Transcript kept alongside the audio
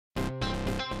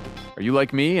Are you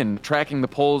like me and tracking the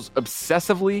polls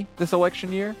obsessively this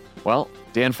election year? Well,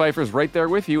 Dan Pfeiffer's right there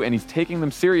with you, and he's taking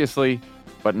them seriously,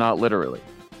 but not literally.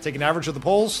 Take an average of the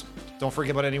polls. Don't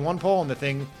forget about any one poll. And the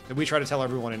thing that we try to tell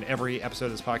everyone in every episode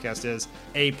of this podcast is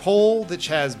a poll that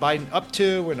has Biden up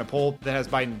to and a poll that has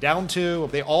Biden down to,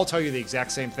 they all tell you the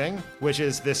exact same thing, which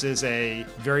is this is a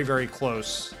very, very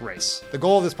close race. The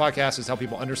goal of this podcast is to help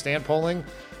people understand polling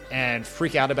and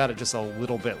freak out about it just a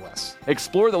little bit less.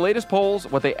 Explore the latest polls,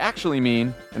 what they actually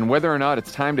mean, and whether or not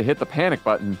it's time to hit the panic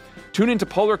button. Tune into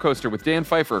Polar Coaster with Dan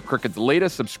Pfeiffer, Crooked's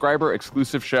latest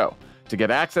subscriber-exclusive show. To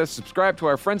get access, subscribe to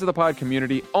our Friends of the Pod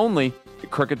community only at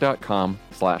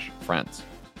crooked.com/friends.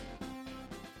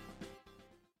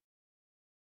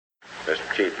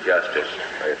 Mr. Chief Justice,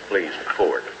 may it please the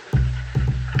court.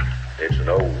 It's an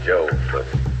old joke, but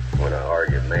when an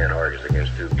argued man argues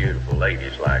against two beautiful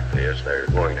ladies like this, they're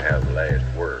going to have the last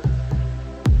word.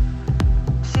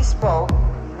 She spoke,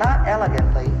 not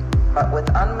elegantly, but with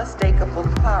unmistakable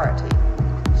clarity.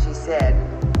 She said,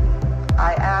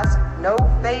 "I ask no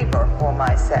favor for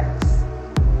my sex.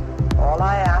 All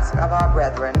I ask of our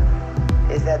brethren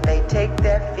is that they take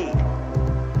their feet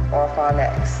off our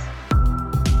necks."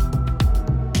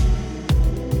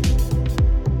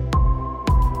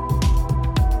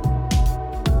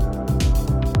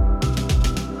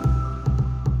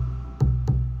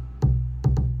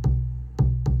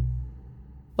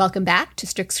 Welcome back to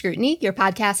Strict Scrutiny, your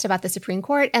podcast about the Supreme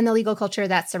Court and the legal culture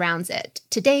that surrounds it.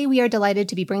 Today, we are delighted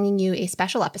to be bringing you a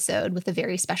special episode with a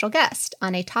very special guest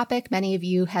on a topic many of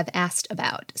you have asked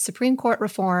about: Supreme Court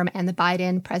reform and the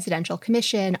Biden Presidential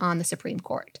Commission on the Supreme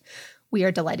Court. We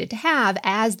are delighted to have,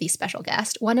 as the special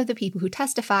guest, one of the people who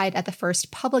testified at the first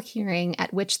public hearing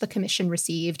at which the commission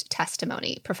received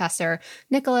testimony, Professor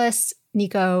Nicholas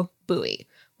Nico Bowie.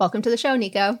 Welcome to the show,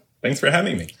 Nico. Thanks for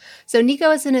having me. So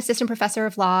Nico is an assistant professor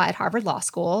of law at Harvard Law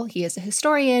School. He is a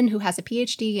historian who has a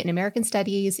PhD in American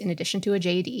Studies in addition to a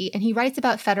JD, and he writes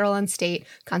about federal and state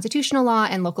constitutional law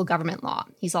and local government law.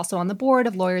 He's also on the board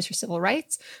of Lawyers for Civil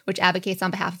Rights, which advocates on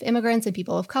behalf of immigrants and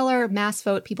people of color, Mass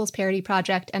Vote, People's Parity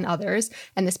Project, and others.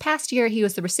 And this past year, he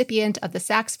was the recipient of the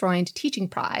Sachs-Freund Teaching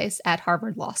Prize at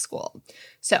Harvard Law School.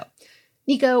 So,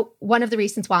 Nico, one of the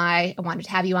reasons why I wanted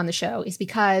to have you on the show is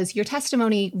because your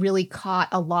testimony really caught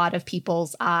a lot of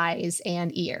people's eyes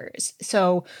and ears.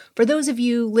 So for those of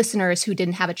you listeners who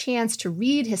didn't have a chance to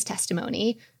read his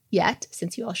testimony yet,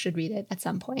 since you all should read it at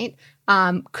some point,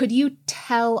 could you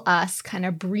tell us kind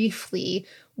of briefly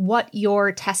what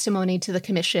your testimony to the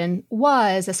commission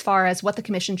was as far as what the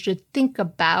commission should think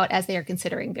about as they are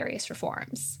considering various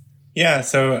reforms? Yeah,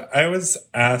 so I was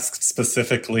asked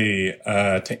specifically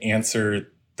to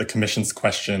answer the commission's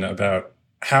question about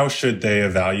how should they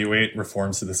evaluate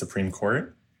reforms to the Supreme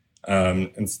Court,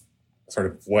 and sort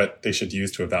of what they should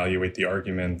use to evaluate the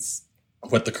arguments,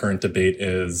 what the current debate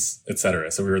is, et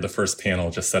cetera. So we were the first panel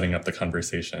just setting up the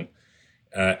conversation.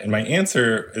 And my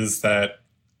answer is that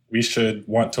we should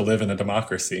want to live in a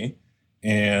democracy.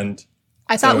 And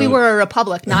I thought we were a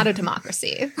republic, not a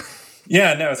democracy.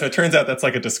 Yeah, no. So it turns out that's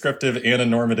like a descriptive and a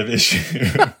normative issue.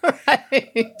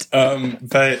 Right.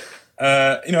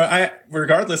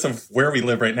 Regardless of where we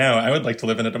live right now, I would like to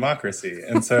live in a democracy.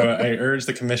 And so I urge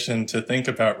the commission to think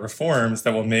about reforms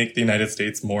that will make the United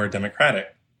States more democratic.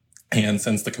 And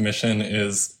since the commission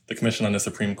is the Commission on the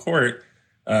Supreme Court,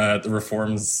 the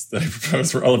reforms that I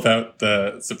proposed were all about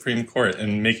the Supreme Court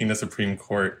and making the Supreme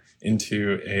Court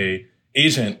into a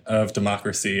agent of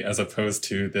democracy as opposed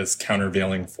to this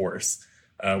countervailing force,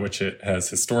 which it has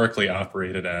historically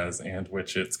operated as and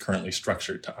which it's currently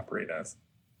structured to operate as.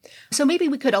 So maybe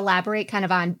we could elaborate kind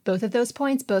of on both of those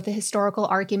points, both the historical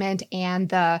argument and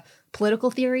the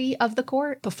political theory of the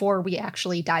court, before we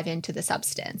actually dive into the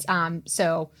substance.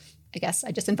 So I guess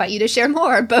I just invite you to share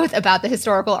more, both about the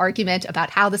historical argument about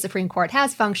how the Supreme Court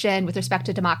has functioned with respect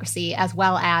to democracy, as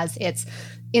well as its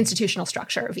institutional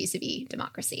structure vis-a-vis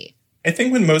democracy. I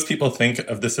think when most people think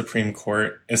of the Supreme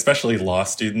Court, especially law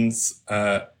students,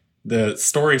 the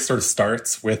story sort of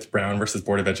starts with Brown versus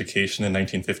Board of Education in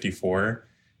 1954.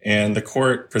 And the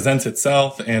court presents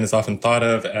itself and is often thought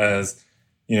of as,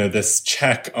 this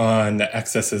check on the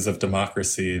excesses of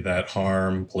democracy that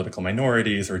harm political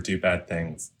minorities or do bad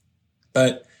things.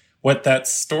 But what that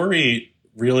story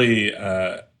really,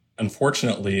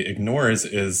 unfortunately ignores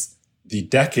is the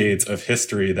decades of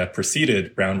history that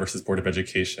preceded Brown versus Board of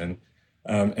Education.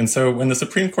 And so when the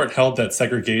Supreme Court held that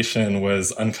segregation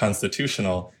was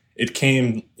unconstitutional, it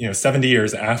came, 70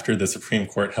 years after the Supreme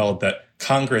Court held that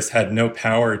Congress had no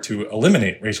power to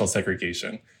eliminate racial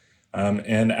segregation.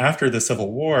 And after the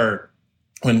Civil War,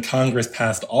 when Congress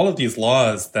passed all of these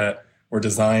laws that were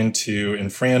designed to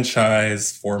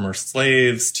enfranchise former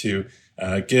slaves, to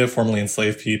give formerly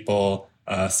enslaved people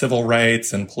civil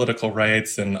rights and political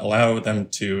rights and allow them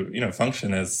to,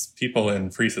 function as people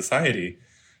in free society.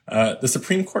 The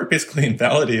Supreme Court basically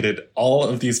invalidated all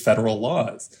of these federal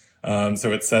laws.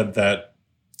 So it said that,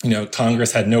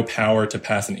 Congress had no power to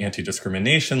pass an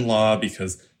anti-discrimination law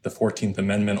because the 14th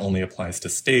Amendment only applies to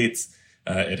states.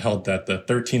 It held that the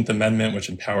 13th Amendment, which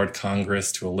empowered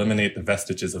Congress to eliminate the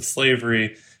vestiges of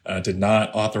slavery, did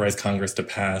not authorize Congress to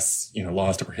pass,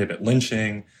 laws to prohibit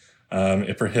lynching.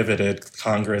 It prohibited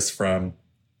Congress from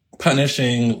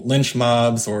punishing lynch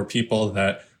mobs or people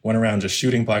that went around just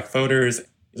shooting black voters.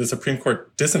 The Supreme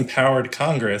Court disempowered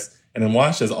Congress and then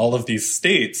watched as all of these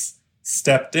states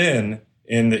stepped in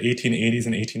the 1880s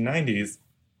and 1890s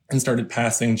and started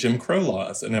passing Jim Crow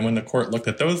laws. And then when the court looked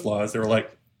at those laws, they were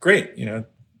like, great,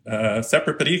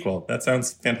 separate but equal. That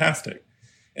sounds fantastic.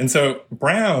 And so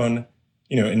Brown,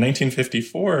 in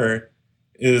 1954,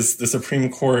 is the Supreme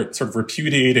Court sort of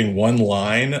repudiating one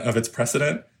line of its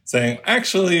precedent, saying,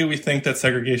 actually, we think that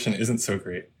segregation isn't so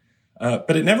great.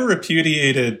 But it never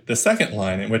repudiated the second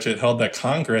line in which it held that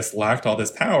Congress lacked all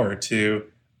this power to,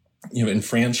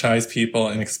 enfranchise people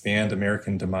and expand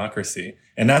American democracy.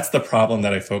 And that's the problem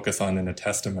that I focus on in the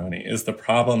testimony, is the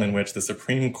problem in which the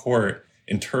Supreme Court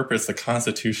interprets the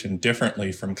Constitution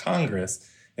differently from Congress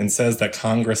and says that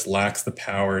Congress lacks the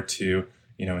power to,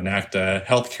 enact a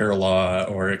healthcare law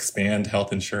or expand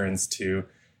health insurance to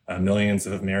millions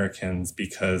of Americans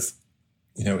because,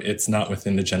 it's not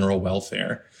within the general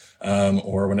welfare.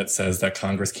 Or when it says that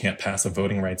Congress can't pass a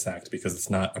Voting Rights Act because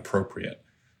it's not appropriate.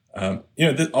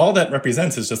 All that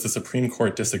represents is just the Supreme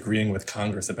Court disagreeing with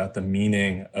Congress about the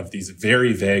meaning of these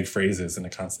very vague phrases in the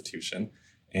Constitution.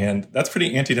 And that's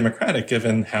pretty anti-democratic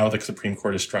given how the Supreme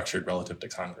Court is structured relative to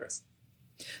Congress.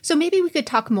 So maybe we could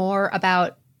talk more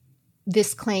about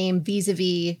this claim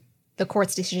vis-a-vis the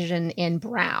court's decision in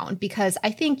Brown, because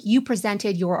I think you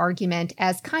presented your argument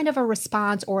as kind of a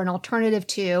response or an alternative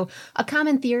to a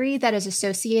common theory that is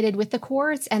associated with the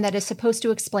courts and that is supposed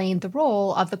to explain the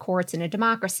role of the courts in a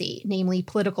democracy, namely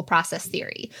political process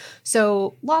theory.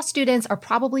 So law students are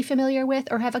probably familiar with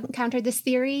or have encountered this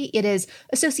theory. It is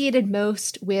associated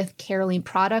most with Caroline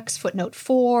Product's Footnote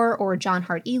 4 or John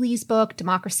Hart Ely's book,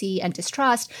 Democracy and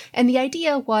Distrust. And the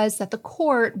idea was that the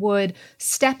court would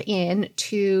step in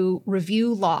to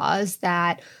review laws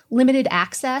that limited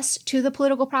access to the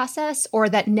political process or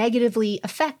that negatively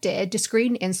affected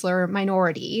discrete and insular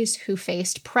minorities who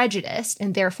faced prejudice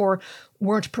and therefore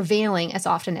weren't prevailing as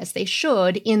often as they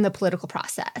should in the political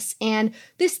process. And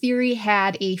this theory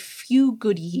had a few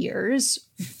good years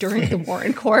during the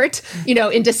Warren Court,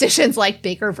 in decisions like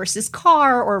Baker versus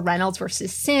Carr or Reynolds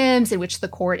versus Sims, in which the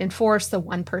court enforced the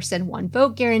one person, one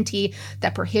vote guarantee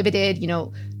that prohibited,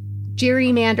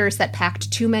 gerrymanders that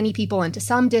packed too many people into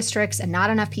some districts and not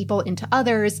enough people into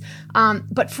others.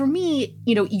 But for me,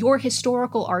 your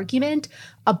historical argument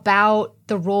about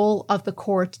the role of the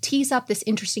court tees up this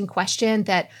interesting question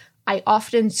that I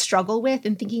often struggle with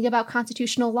in thinking about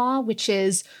constitutional law, which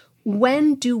is,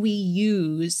 when do we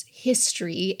use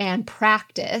history and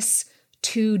practice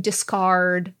to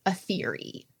discard a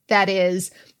theory? That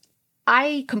is,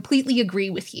 I completely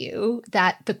agree with you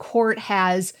that the court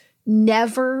has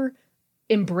never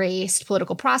embraced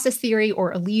political process theory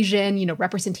or elision,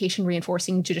 representation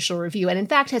reinforcing judicial review, and in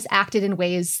fact has acted in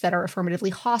ways that are affirmatively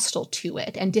hostile to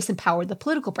it and disempowered the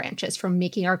political branches from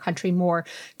making our country more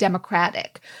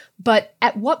democratic. But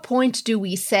at what point do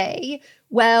we say,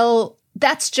 well,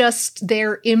 that's just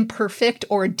their imperfect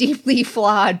or deeply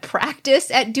flawed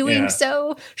practice at doing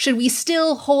so? Should we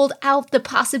still hold out the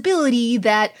possibility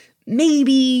that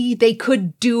maybe they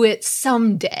could do it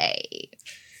someday?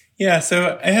 Yeah,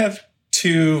 so I have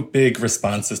two big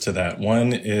responses to that.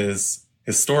 One is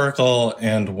historical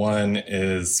and one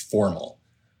is formal.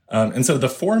 And so the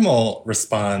formal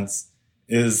response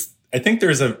is, I think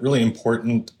there's a really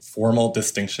important formal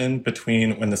distinction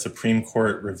between when the Supreme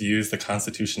Court reviews the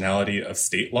constitutionality of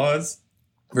state laws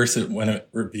versus when it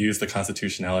reviews the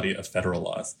constitutionality of federal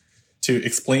laws. To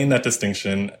explain that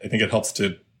distinction, I think it helps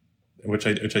to, which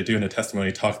I do in a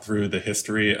testimony, talk through the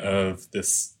history of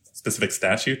this specific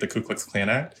statute, the Ku Klux Klan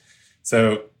Act.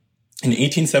 So in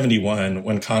 1871,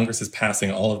 when Congress is passing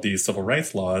all of these civil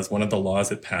rights laws, one of the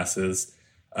laws it passes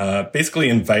basically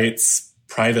invites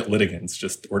private litigants,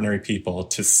 just ordinary people,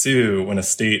 to sue when a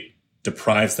state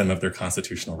deprives them of their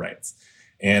constitutional rights.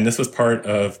 And this was part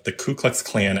of the Ku Klux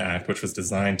Klan Act, which was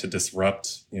designed to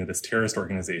disrupt, this terrorist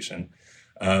organization,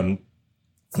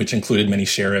 which included many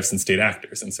sheriffs and state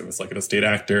actors. And so it's like, if a state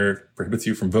actor prohibits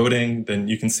you from voting, then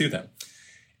you can sue them.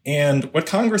 And what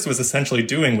Congress was essentially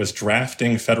doing was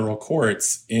drafting federal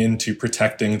courts into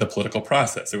protecting the political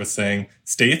process. It was saying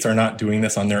states are not doing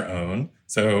this on their own.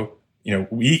 So,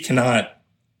 we cannot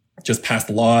just pass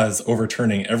laws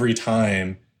overturning every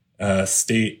time a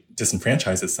state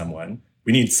disenfranchises someone.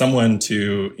 We need someone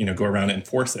to, go around and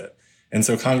enforce it. And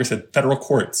so Congress said, federal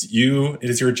courts, it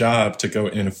is your job to go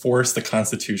and enforce the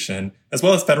Constitution as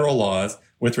well as federal laws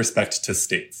with respect to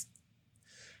states.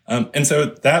 And so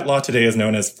that law today is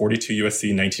known as 42 U.S.C.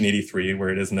 1983, where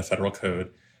it is in the federal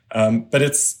code. But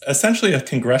it's essentially a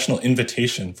congressional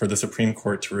invitation for the Supreme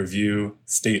Court to review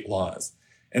state laws.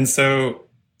 And so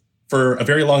for a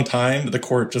very long time, the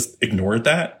court just ignored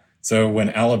that. So when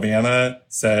Alabama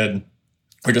said,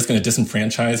 we're just going to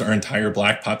disenfranchise our entire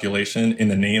Black population in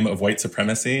the name of white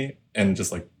supremacy, and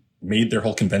just made their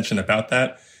whole convention about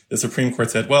that, the Supreme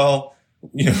Court said, well,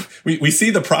 we see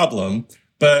the problem,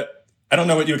 but I don't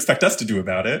know what you expect us to do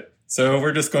about it. So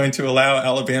we're just going to allow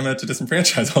Alabama to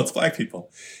disenfranchise all its Black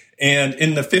people. And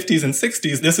in the 50s and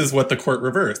 60s, this is what the court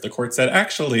reversed. The court said,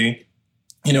 actually,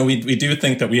 we do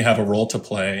think that we have a role to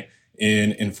play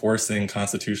in enforcing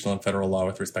constitutional and federal law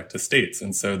with respect to states.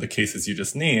 And so the cases you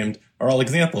just named are all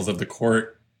examples of the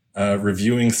court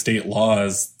reviewing state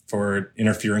laws for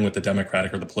interfering with the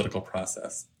democratic or the political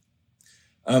process.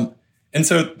 And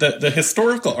so the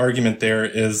historical argument there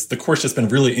is the court's just been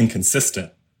really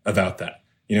inconsistent about that.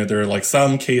 There are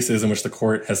some cases in which the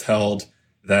court has held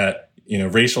that,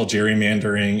 racial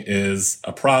gerrymandering is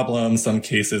a problem. Some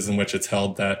cases in which it's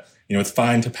held that, it's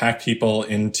fine to pack people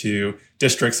into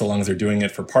districts so long as they're doing it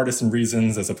for partisan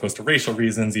reasons as opposed to racial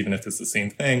reasons, even if it's the same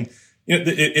thing.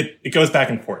 It goes back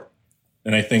and forth.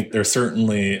 And I think there's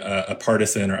certainly a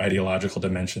partisan or ideological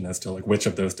dimension as to which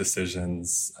of those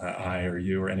decisions I or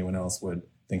you or anyone else would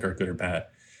think are good or bad.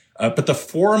 But the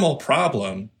formal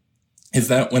problem is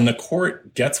that when the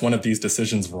court gets one of these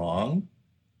decisions wrong,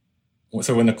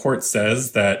 so when the court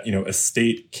says that, a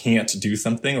state can't do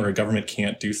something or a government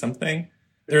can't do something,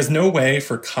 there's no way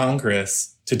for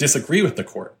Congress to disagree with the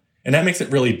court. And that makes it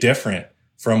really different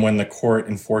from when the court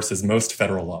enforces most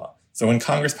federal law. So when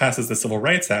Congress passes the Civil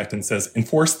Rights Act and says,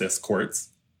 enforce this, courts,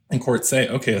 and courts say,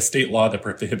 okay, a state law that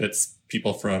prohibits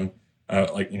people from,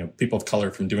 people of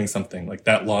color from doing something,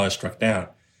 that law is struck down.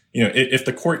 If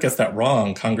the court gets that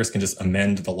wrong, Congress can just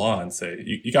amend the law and say,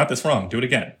 you got this wrong, do it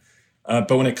again.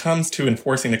 But when it comes to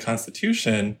enforcing the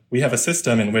Constitution, we have a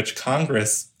system in which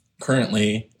Congress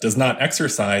currently does not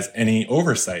exercise any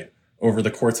oversight over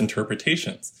the court's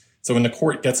interpretations. So when the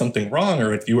court gets something wrong,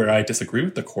 or if you or I disagree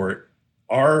with the court,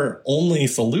 our only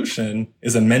solution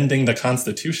is amending the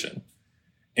Constitution.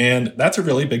 And that's a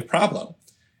really big problem.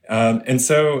 And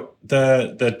so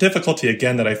the difficulty,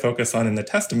 again, that I focus on in the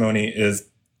testimony is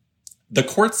the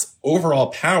court's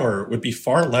overall power would be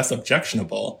far less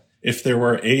objectionable if there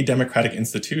were a democratic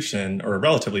institution or a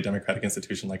relatively democratic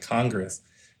institution like Congress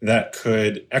that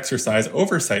could exercise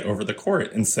oversight over the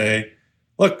court and say,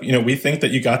 look, we think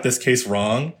that you got this case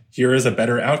wrong. Here is a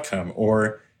better outcome.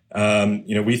 Or,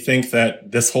 we think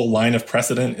that this whole line of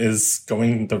precedent is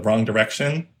going the wrong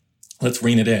direction. Let's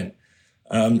rein it in.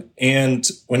 And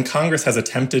when Congress has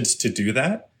attempted to do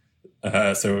that,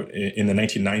 so in the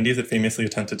 1990s, it famously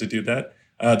attempted to do that,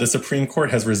 the Supreme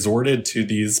Court has resorted to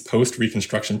these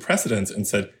post-Reconstruction precedents and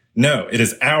said, no, it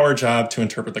is our job to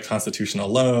interpret the Constitution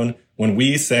alone. When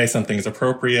we say something is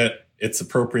appropriate, it's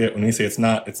appropriate. When we say it's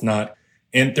not, it's not.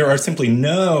 And there are simply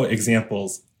no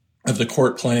examples of the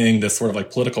court playing this sort of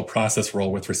political process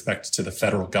role with respect to the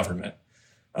federal government.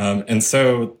 And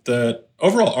so the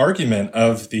overall argument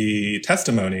of the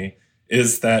testimony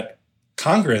is that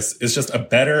Congress is just a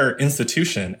better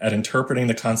institution at interpreting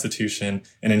the Constitution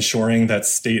and ensuring that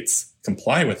states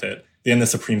comply with it than the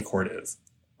Supreme Court is.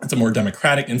 It's a more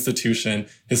democratic institution.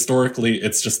 Historically,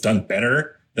 it's just done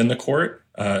better than the court,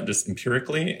 just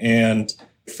empirically. And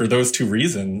for those two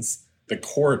reasons, the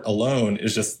court alone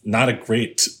is just not a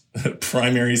great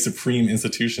primary supreme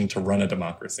institution to run a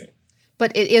democracy.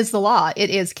 But it is the law. It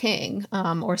is king,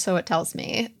 or so it tells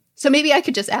me. So maybe I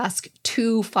could just ask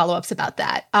two follow-ups about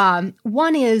that.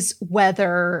 One is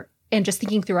whether, and just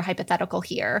thinking through a hypothetical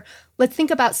here, let's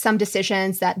think about some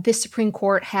decisions that this Supreme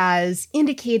Court has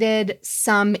indicated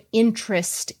some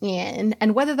interest in,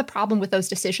 and whether the problem with those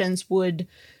decisions would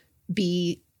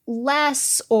be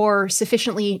less or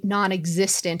sufficiently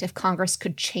non-existent if Congress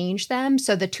could change them.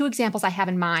 So the two examples I have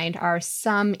in mind are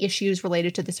some issues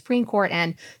related to the Supreme Court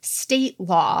and state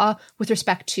law with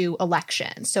respect to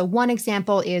elections. So one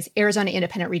example is Arizona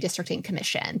Independent Redistricting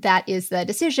Commission. That is the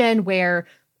decision where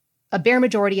a bare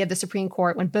majority of the Supreme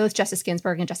Court, when both Justice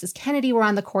Ginsburg and Justice Kennedy were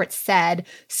on the court, said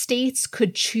states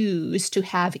could choose to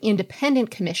have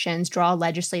independent commissions draw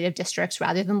legislative districts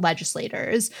rather than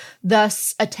legislators,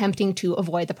 thus attempting to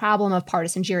avoid the problem of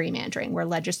partisan gerrymandering, where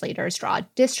legislators draw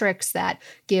districts that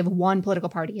give one political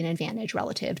party an advantage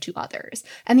relative to others.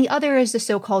 And the other is the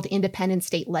so-called independent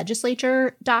state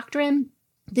legislature doctrine.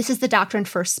 This is the doctrine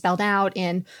first spelled out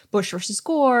in Bush versus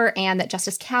Gore, and that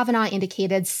Justice Kavanaugh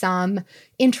indicated some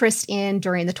interest in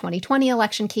during the 2020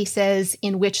 election cases,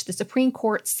 in which the Supreme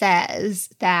Court says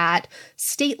that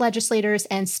state legislators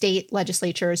and state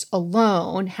legislatures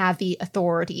alone have the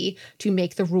authority to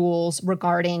make the rules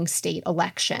regarding state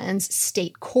elections.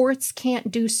 State courts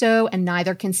can't do so, and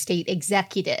neither can state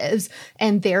executives.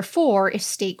 And therefore, if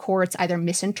state courts either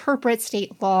misinterpret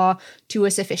state law to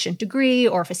a sufficient degree,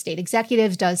 or if a state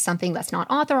executive does something that's not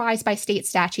authorized by state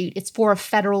statute, it's for a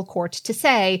federal court to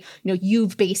say,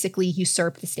 you've basically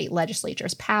usurped the state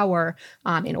legislature's power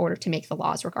in order to make the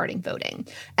laws regarding voting.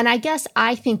 And I guess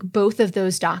I think both of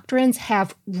those doctrines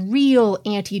have real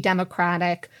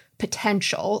anti-democratic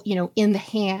potential, in the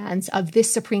hands of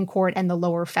this Supreme Court and the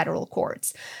lower federal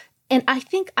courts. And I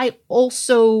think I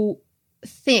also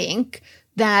think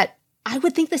that I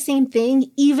would think the same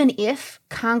thing even if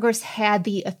Congress had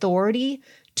the authority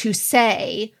to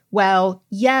say, well,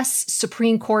 yes,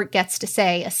 Supreme Court gets to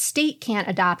say a state can't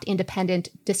adopt independent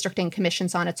districting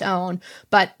commissions on its own,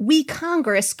 but we,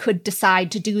 Congress, could decide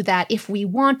to do that if we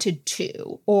wanted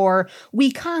to. Or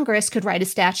we, Congress, could write a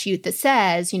statute that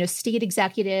says, state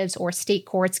executives or state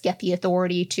courts get the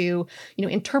authority to,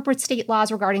 interpret state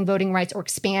laws regarding voting rights or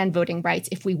expand voting rights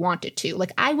if we wanted to.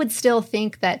 Like, I would still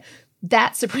think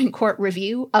that Supreme Court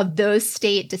review of those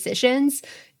state decisions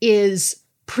is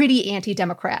pretty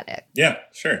anti-democratic. Yeah,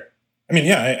 sure. I mean,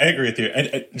 yeah, I agree with you.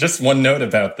 Just one note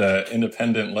about the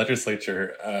independent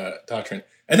legislature doctrine.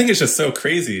 I think it's just so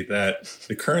crazy that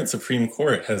the current Supreme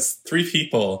Court has 3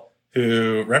 people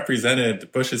who represented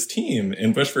Bush's team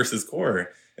in Bush versus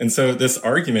Gore. And so this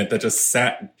argument that just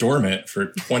sat dormant for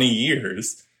 20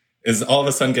 years is all of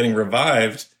a sudden getting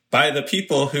revived by the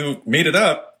people who made it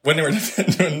up when they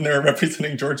were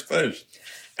representing George Bush.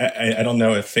 I don't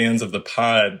know if fans of the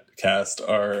podcast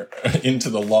are into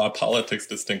the law politics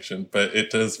distinction, but it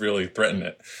does really threaten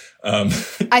it.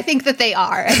 I think that they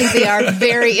are. I think they are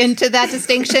very into that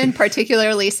distinction,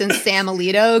 particularly since Sam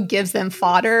Alito gives them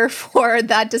fodder for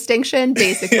that distinction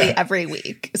basically every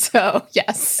week. So,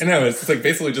 yes. I know. It's like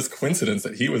basically just coincidence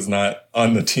that he was not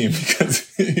on the team because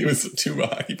he was too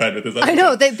occupied with his other I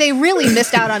know. They really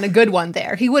missed out on a good one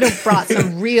there. He would have brought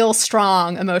some real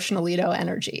strong emotional Alito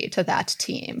energy to that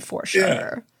team for sure.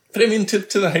 Yeah. But I mean, to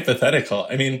the hypothetical,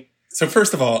 so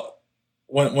first of all,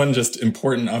 one just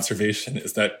important observation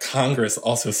is that Congress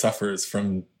also suffers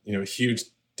from, a huge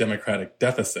democratic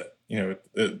deficit.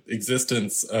 The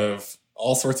existence of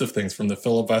all sorts of things, from the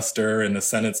filibuster and the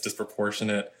Senate's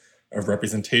disproportionate of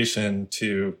representation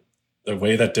to the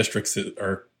way that districts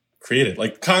are created.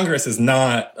 Like, Congress is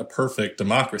not a perfect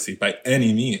democracy by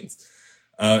any means.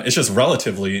 It's just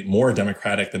relatively more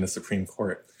democratic than the Supreme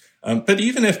Court. But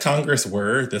even if Congress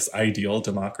were this ideal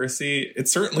democracy,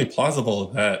 it's certainly plausible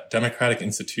that democratic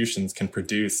institutions can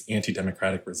produce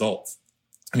anti-democratic results.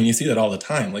 You see that all the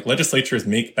time. Like, legislatures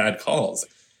make bad calls.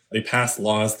 They pass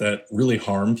laws that really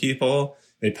harm people.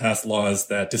 They pass laws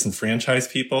that disenfranchise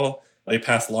people. They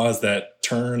pass laws that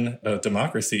turn a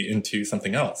democracy into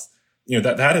something else.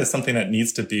 That is something that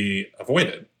needs to be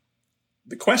avoided.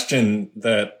 The question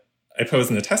that I pose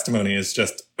in the testimony is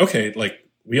just, okay,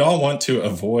 we all want to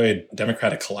avoid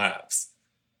democratic collapse.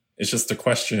 It's just a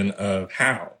question of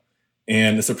how.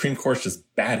 And the Supreme Court's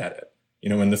just bad at it.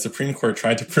 When the Supreme Court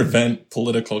tried to prevent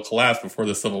political collapse before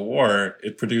the Civil War,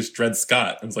 it produced Dred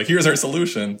Scott. It was like, here's our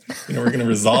solution. We're going to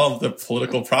resolve the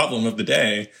political problem of the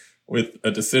day with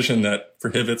a decision that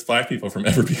prohibits Black people from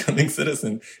ever becoming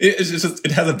citizens.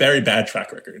 It has a very bad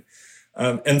track record.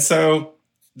 And so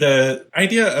the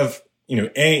idea of,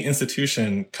 a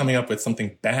institution coming up with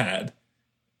something bad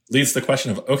leads to the question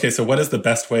of, okay, so what is the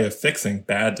best way of fixing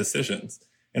bad decisions?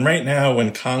 And right now,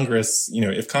 when Congress,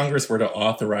 if Congress were to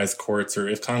authorize courts, or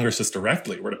if Congress just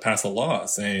directly were to pass a law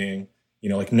saying,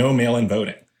 no mail-in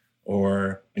voting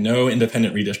or no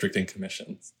independent redistricting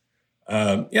commissions,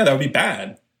 that would be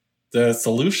bad. The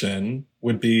solution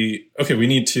would be, okay, we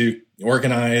need to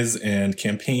organize and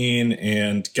campaign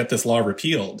and get this law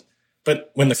repealed.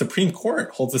 But when the Supreme Court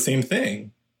holds the same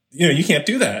thing, you can't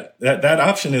do that. That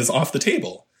option is off the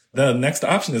table. The next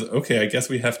option is, okay, I guess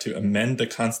we have to amend the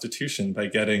Constitution by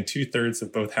getting 2/3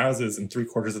 of both houses and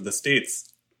 3/4 of the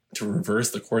states to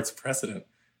reverse the court's precedent.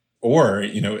 or,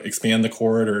 expand the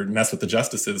court or mess with the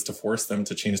justices to force them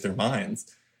to change their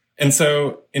minds. And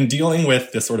so in dealing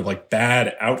with this sort of like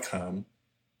bad outcome,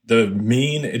 the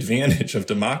main advantage of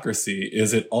democracy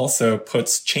is it also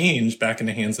puts change back in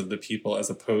the hands of the people, as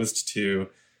opposed to,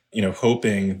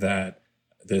 hoping that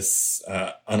this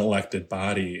unelected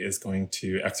body is going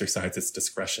to exercise its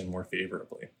discretion more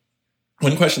favorably.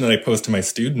 One question that I posed to my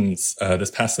students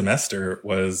this past semester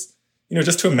was,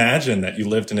 just to imagine that you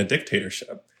lived in a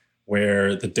dictatorship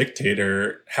where the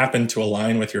dictator happened to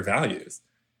align with your values.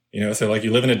 So like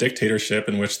you live in a dictatorship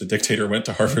in which the dictator went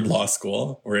to Harvard Law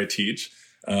School, where I teach,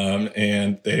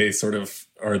 and they sort of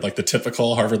are like the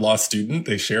typical Harvard Law student.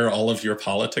 They share all of your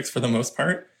politics for the most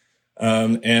part.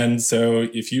 And so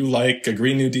if you like a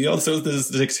Green New Deal, so does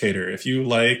the dictator. If you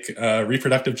like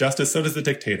reproductive justice, so does the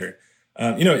dictator.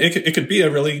 It could be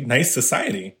a really nice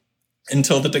society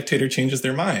until the dictator changes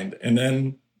their mind. And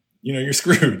then, you're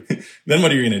screwed. Then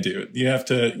what are you going to do? You have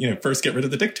to, first get rid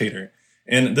of the dictator.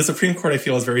 And the Supreme Court, I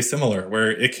feel, is very similar, where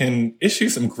it can issue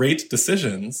some great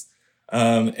decisions,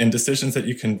 and decisions that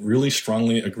you can really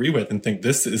strongly agree with and think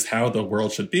this is how the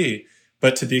world should be.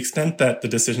 But to the extent that the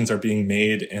decisions are being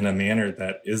made in a manner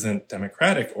that isn't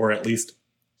democratic, or at least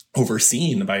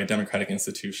overseen by a democratic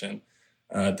institution,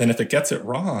 then if it gets it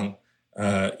wrong,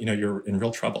 you're in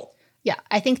real trouble. Yeah,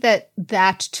 I think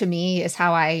that to me is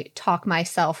how I talk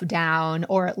myself down,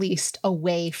 or at least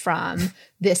away from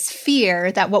this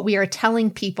fear that what we are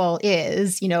telling people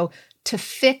is, to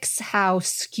fix how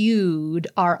skewed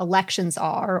our elections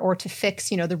are, or to fix,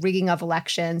 the rigging of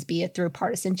elections, be it through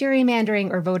partisan gerrymandering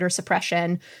or voter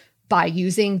suppression, by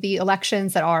using the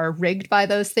elections that are rigged by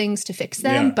those things to fix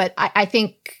them. Yeah. But I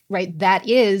think, right, that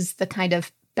is the kind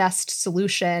of best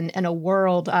solution in a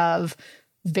world of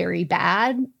very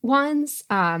bad ones,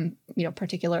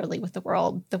 particularly with the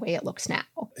world the way it looks now.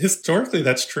 Historically,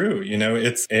 that's true.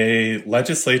 It's a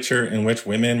legislature in which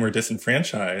women were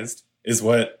disenfranchised is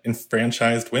what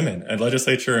enfranchised women. A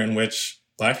legislature in which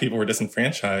Black people were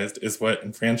disenfranchised is what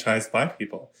enfranchised Black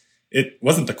people. It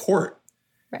wasn't the court.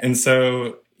 Right. And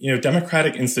so,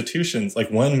 democratic institutions, like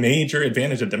one major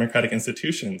advantage of democratic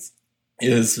institutions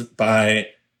is by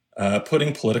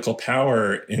putting political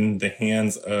power in the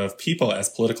hands of people as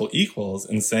political equals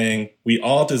and saying, we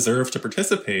all deserve to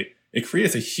participate. It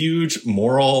creates a huge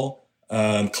moral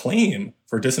claim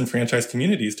for disenfranchised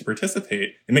communities to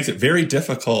participate. It makes it very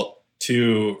difficult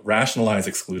to rationalize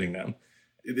excluding them.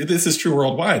 This is true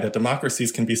worldwide, that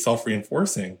democracies can be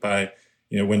self-reinforcing by,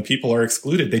 when people are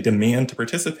excluded, they demand to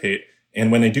participate.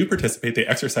 And when they do participate, they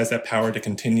exercise that power to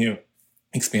continue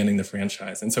expanding the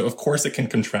franchise. And so, of course, it can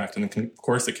contract, and of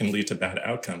course, it can lead to bad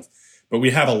outcomes. But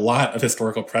we have a lot of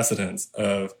historical precedents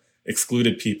of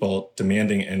excluded people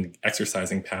demanding and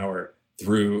exercising power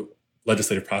through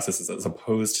legislative processes as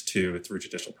opposed to through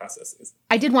judicial processes.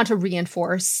 I did want to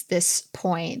reinforce this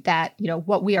point that,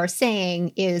 what we are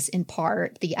saying is in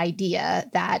part the idea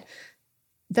that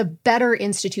the better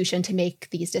institution to make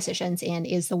these decisions in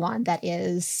is the one that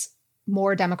is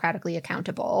more democratically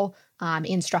accountable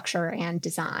in structure and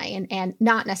design, and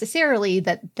not necessarily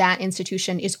that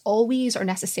institution is always or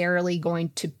necessarily going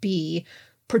to be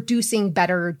producing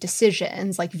better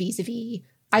decisions, like vis-a-vis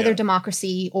either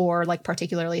democracy or like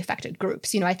particularly affected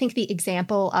groups. I think the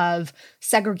example of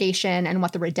segregation and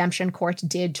what the Redemption Court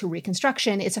did to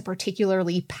Reconstruction is a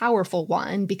particularly powerful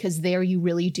one, because there you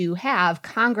really do have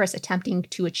Congress attempting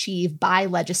to achieve by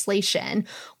legislation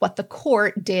what the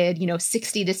court did,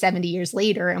 60 to 70 years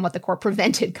later, and what the court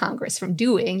prevented Congress from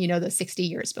doing, the 60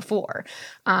 years before.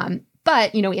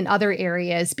 But, in other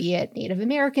areas, be it Native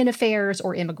American affairs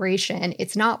or immigration,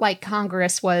 it's not like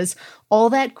Congress was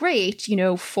all that great,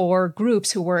 for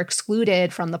groups who were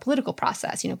excluded from the political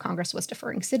process. Congress was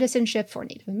deferring citizenship for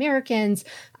Native Americans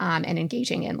and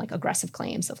engaging in like aggressive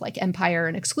claims of like empire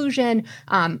and exclusion.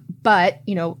 But,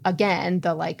 again,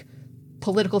 the like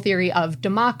political theory of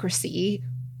democracy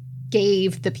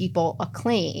gave the people a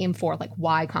claim for like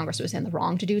why Congress was in the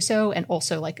wrong to do so, and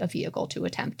also like a vehicle to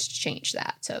attempt to change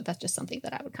that. So that's just something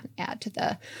that I would kind of add to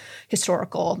the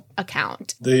historical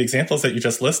account. The examples that you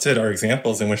just listed are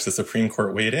examples in which the Supreme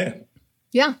Court weighed in.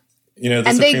 Yeah.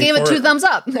 And they gave it 2 thumbs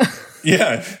up.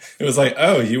 Yeah. It was like,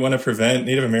 oh, you want to prevent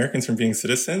Native Americans from being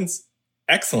citizens?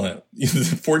 Excellent. The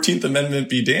 14th Amendment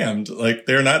be damned. Like,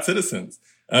 they're not citizens.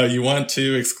 You want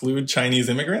to exclude Chinese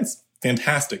immigrants?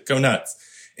 Fantastic. Go nuts.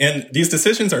 And these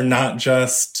decisions are not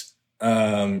just,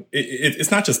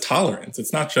 it's not just tolerance.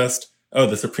 It's not just, oh,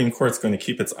 the Supreme Court's going to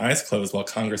keep its eyes closed while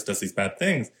Congress does these bad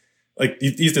things. Like,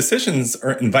 these decisions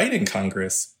are inviting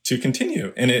Congress to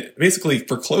continue, and it basically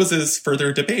forecloses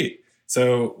further debate.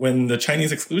 So when the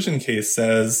Chinese exclusion case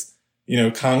says,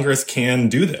 Congress can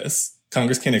do this.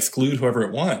 Congress can exclude whoever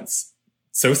it wants.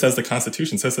 So says the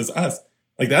Constitution, so says us.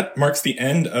 Like, that marks the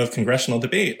end of congressional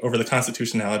debate over the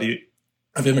constitutionality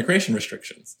of immigration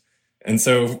restrictions. And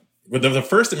so the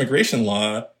first immigration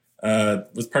law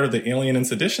was part of the Alien and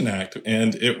Sedition Act,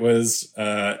 and it was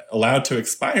allowed to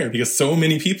expire because so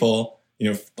many people,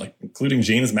 including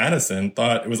James Madison,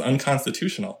 thought it was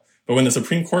unconstitutional. But when the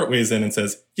Supreme Court weighs in and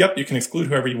says, yep, you can exclude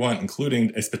whoever you want,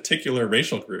 including a particular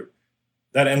racial group,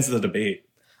 that ends the debate.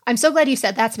 I'm so glad you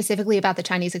said that specifically about the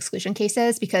Chinese exclusion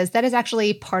cases, because that is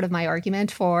actually part of my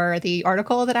argument for the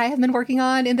article that I have been working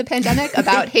on in the pandemic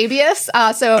about habeas.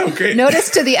 Notice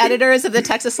to the editors of the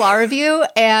Texas Law Review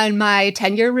and my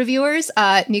tenure reviewers,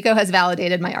 Nico has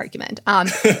validated my argument.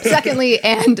 Secondly,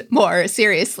 and more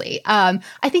seriously,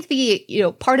 I think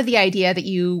part of the idea that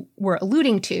you were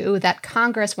alluding to, that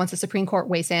Congress, once the Supreme Court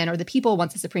weighs in, or the people,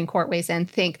 once the Supreme Court weighs in,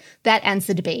 think that ends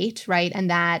the debate, right? And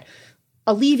that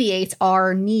alleviates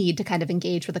our need to kind of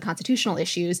engage with the constitutional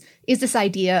issues, is this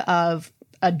idea of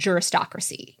a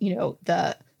juristocracy,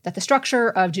 that the structure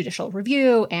of judicial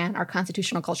review and our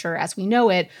constitutional culture as we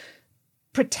know it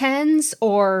pretends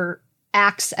or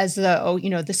acts as though,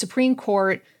 the Supreme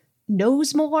Court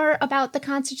knows more about the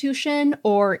Constitution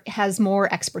or has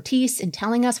more expertise in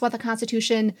telling us what the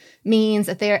Constitution means,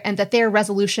 that their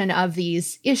resolution of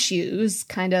these issues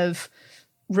kind of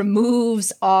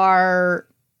removes our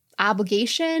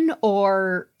obligation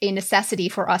or a necessity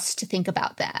for us to think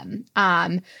about them.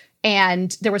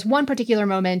 And there was one particular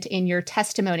moment in your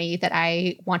testimony that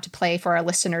I want to play for our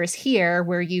listeners here,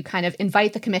 where you kind of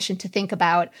invite the commission to think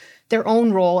about their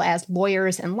own role as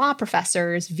lawyers and law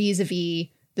professors vis-a-vis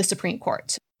the Supreme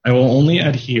Court. I will only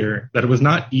add here that it was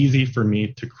not easy for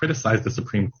me to criticize the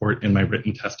Supreme Court in my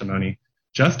written testimony,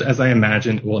 just as I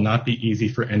imagine it will not be easy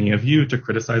for any of you to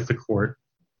criticize the court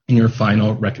in your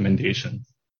final recommendations.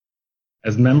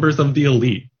 As members of the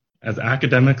elite, as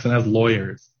academics and as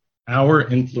lawyers, our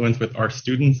influence with our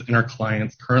students and our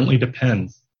clients currently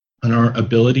depends on our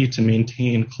ability to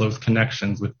maintain close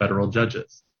connections with federal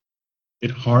judges. It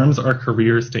harms our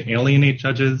careers to alienate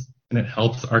judges, and it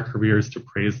helps our careers to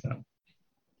praise them.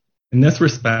 In this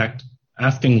respect,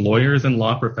 asking lawyers and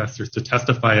law professors to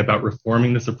testify about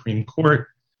reforming the Supreme Court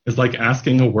is like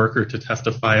asking a worker to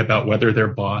testify about whether their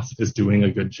boss is doing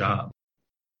a good job.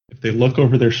 If they look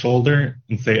over their shoulder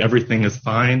and say everything is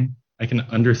fine, I can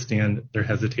understand their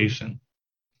hesitation.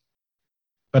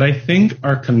 But I think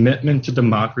our commitment to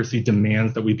democracy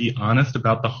demands that we be honest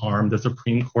about the harm the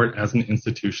Supreme Court as an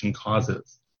institution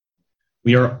causes.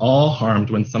 We are all harmed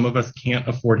when some of us can't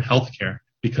afford health care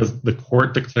because the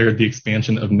court declared the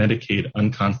expansion of Medicaid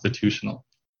unconstitutional.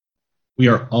 We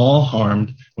are all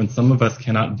harmed when some of us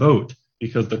cannot vote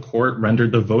because the court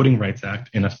rendered the Voting Rights Act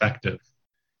ineffective.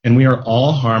 And we are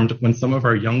all harmed when some of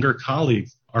our younger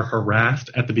colleagues are harassed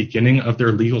at the beginning of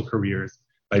their legal careers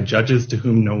by judges to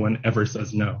whom no one ever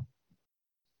says no.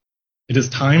 It is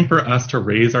time for us to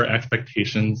raise our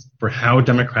expectations for how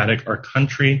democratic our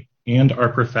country and our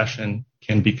profession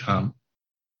can become.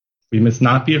 We must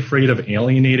not be afraid of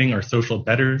alienating our social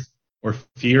betters or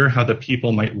fear how the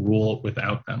people might rule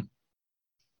without them.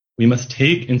 We must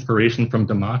take inspiration from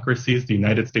democracies the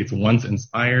United States once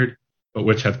inspired, but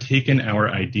which have taken our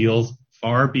ideals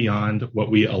far beyond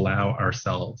what we allow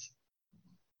ourselves.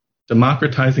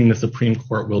 Democratizing the Supreme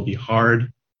Court will be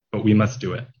hard, but we must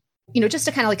do it. Just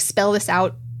to kind of spell this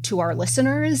out to our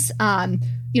listeners,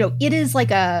 it is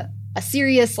like a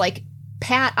serious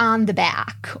pat on the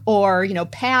back or,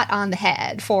 pat on the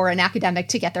head for an academic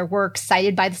to get their work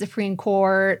cited by the Supreme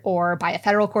Court or by a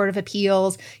federal court of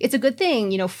appeals. It's a good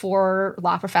thing, for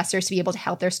law professors to be able to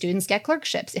help their students get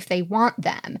clerkships if they want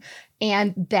them.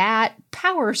 And that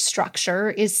power structure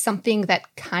is something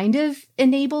that kind of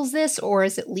enables this, or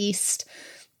is at least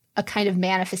a kind of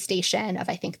manifestation of,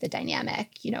 I think, the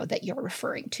dynamic, that you're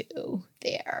referring to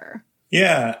there.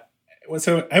 Yeah.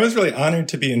 So I was really honored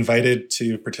to be invited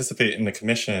to participate in the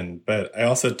commission, but I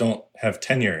also don't have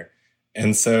tenure.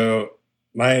 And so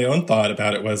my own thought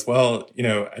about it was,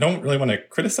 I don't really want to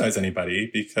criticize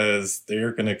anybody because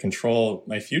they're going to control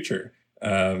my future.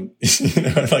 A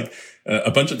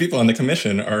bunch of people on the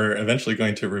commission are eventually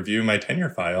going to review my tenure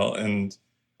file, and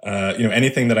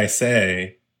anything that I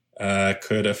say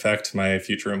could affect my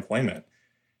future employment.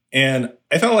 And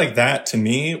I felt like that, to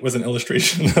me, was an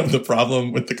illustration of the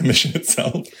problem with the commission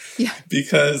itself. Yeah.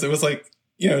 Because it was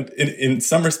in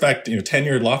some respect,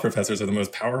 tenured law professors are the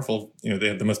most powerful, they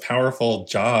have the most powerful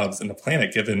jobs in the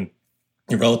planet given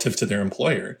relative to their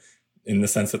employer, in the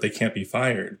sense that they can't be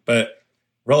fired. But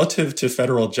relative to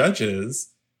federal judges,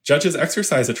 judges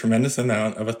exercise a tremendous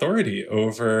amount of authority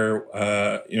over,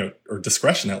 or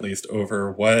discretion at least,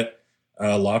 over what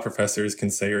law professors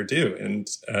can say or do. And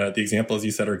the examples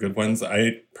you said are good ones.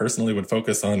 I personally would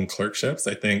focus on clerkships.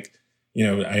 I think,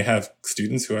 I have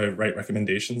students who I write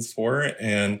recommendations for,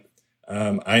 and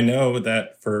I know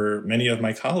that for many of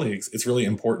my colleagues, it's really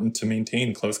important to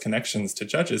maintain close connections to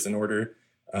judges in order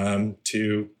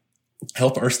to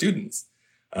help our students.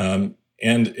 And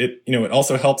it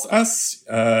also helps us,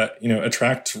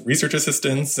 attract research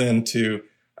assistants and to,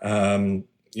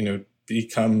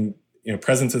 become,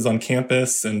 presences on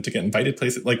campus and to get invited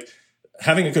places. Like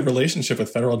having a good relationship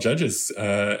with federal judges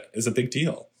is a big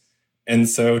deal. And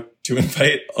so to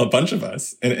invite a bunch of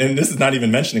us, and this is not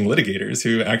even mentioning litigators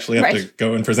who actually have to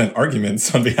go and present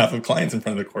arguments on behalf of clients in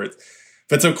front of the courts.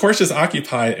 But so courts just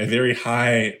occupy a very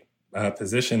high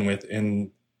position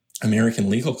within American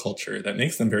legal culture that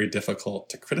makes them very difficult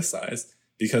to criticize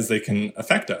because they can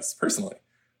affect us personally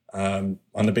on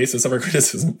the basis of our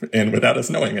criticism and without us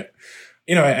knowing it.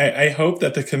 I hope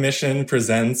that the commission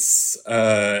presents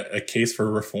a case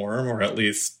for reform, or at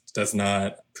least does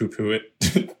not poo-poo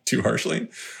it too harshly.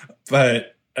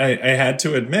 But I had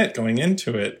to admit going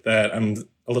into it that I'm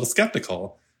a little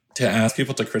skeptical to ask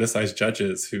people to criticize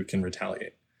judges who can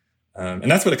retaliate.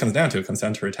 And that's what it comes down to. It comes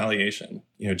down to retaliation.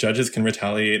 Judges can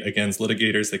retaliate against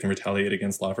litigators. They can retaliate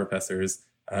against law professors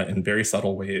in very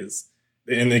subtle ways.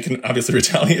 And they can obviously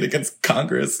retaliate against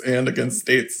Congress and against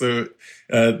states. So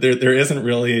there isn't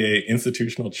really an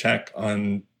institutional check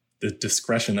on the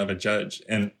discretion of a judge.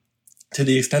 And to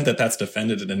the extent that that's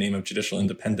defended in the name of judicial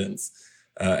independence,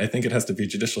 I think it has to be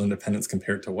judicial independence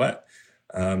compared to what?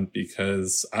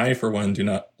 Because I, for one, do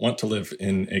not want to live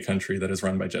in a country that is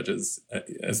run by judges,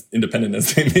 as independent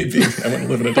as they may be. I want to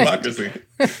live in a democracy.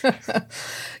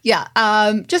 Yeah.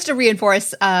 Just to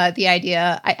reinforce the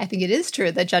idea, I think it is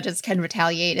true that judges can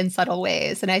retaliate in subtle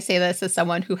ways. And I say this as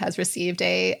someone who has received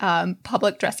a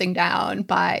public dressing down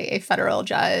by a federal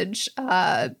judge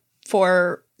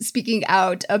for speaking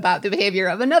out about the behavior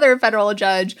of another federal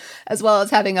judge, as well as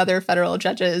having other federal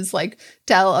judges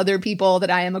tell other people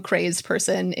that I am a crazed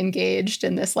person engaged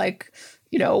in this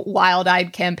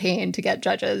wild-eyed campaign to get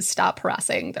judges stop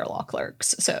harassing their law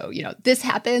clerks. So, this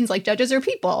happens. Judges are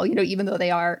people, even though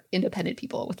they are independent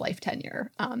people with life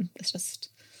tenure. It's just,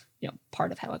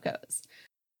 part of how it goes.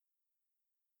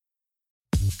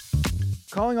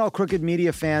 Calling all Crooked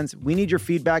Media fans, we need your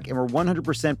feedback and we're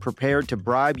 100% prepared to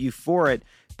bribe you for it.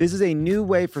 This is a new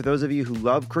way for those of you who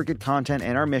love Crooked content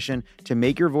and our mission to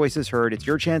make your voices heard. It's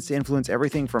your chance to influence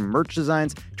everything from merch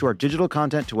designs to our digital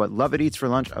content to what Lovett eats for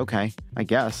lunch. Okay, I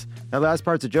guess. That last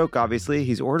part's a joke, obviously.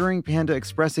 He's ordering Panda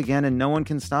Express again and no one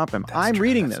can stop him. I'm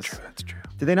reading this. That's true.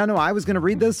 Did they not know I was going to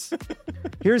read this?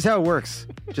 Here's how it works.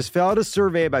 Just fill out a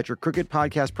survey about your Crooked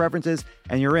podcast preferences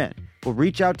and you're in. We'll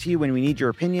reach out to you when we need your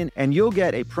opinion, and you'll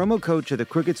get a promo code to the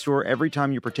Crooked store every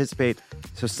time you participate.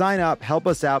 So sign up, help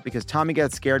us out, because Tommy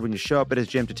gets scared when you show up at his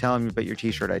gym to tell him about your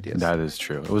t-shirt ideas. That is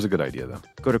true. It was a good idea, though.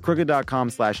 Go to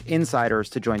crooked.com/insiders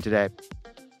to join today.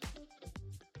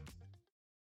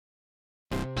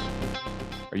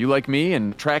 Are you like me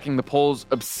and tracking the polls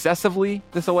obsessively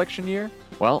this election year?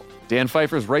 Well, Dan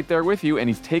Pfeiffer's right there with you, and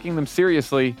he's taking them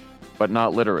seriously, but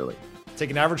not literally. Take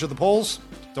an average of the polls.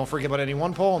 Don't forget about any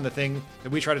one poll. And the thing that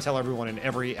we try to tell everyone in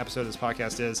every episode of this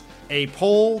podcast is a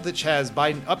poll that has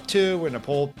Biden up to and a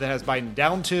poll that has Biden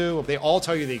down to. They all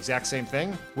tell you the exact same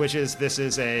thing, which is this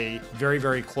is a very,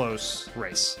 very close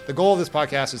race. The goal of this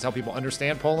podcast is to help people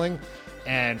understand polling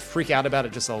and freak out about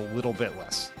it just a little bit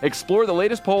less. Explore the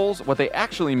latest polls, what they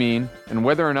actually mean, and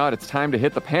whether or not it's time to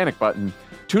hit the panic button.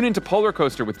 Tune into Polar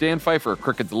Coaster with Dan Pfeiffer,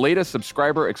 Crooked's latest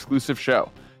subscriber-exclusive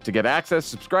show. To get access,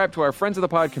 subscribe to our Friends of the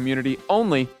Pod community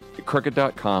only at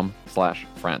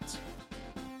crooked.com/friends.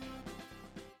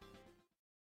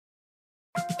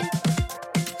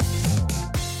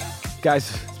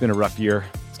 Guys, it's been a rough year.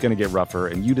 It's going to get rougher,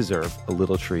 and you deserve a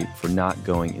little treat for not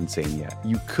going insane yet.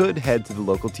 You could head to the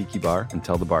local tiki bar and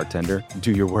tell the bartender,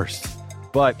 do your worst.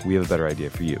 But we have a better idea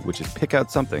for you, which is pick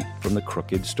out something from the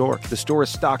Crooked store. The store is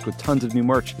stocked with tons of new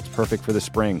merch. It's perfect for the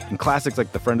spring. And classics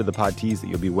like the Friend of the Pod tees that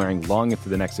you'll be wearing long into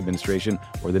the next administration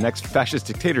or the next fascist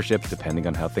dictatorship, depending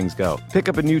on how things go. Pick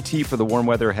up a new tee for the warm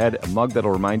weather ahead, a mug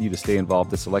that'll remind you to stay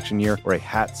involved this election year, or a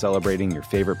hat celebrating your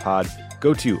favorite pod.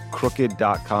 Go to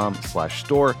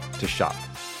crooked.com/store to shop.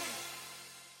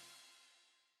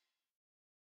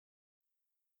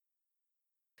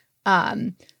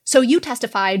 So you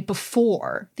testified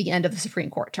before the end of the Supreme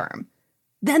Court term.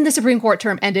 Then the Supreme Court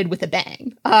term ended with a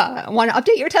bang. Want to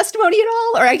update your testimony at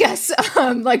all? Or I guess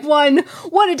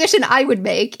one addition I would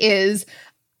make is,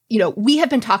 we have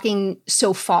been talking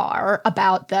so far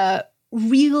about the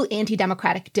real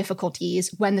anti-democratic difficulties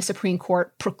when the Supreme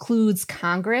Court precludes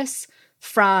Congress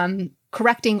from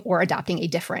correcting or adopting a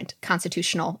different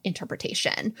constitutional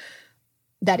interpretation.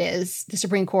 That is, the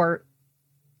Supreme Court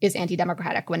is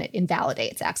anti-democratic when it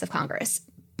invalidates acts of Congress.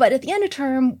 But at the end of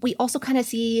term, we also kind of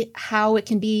see how it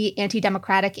can be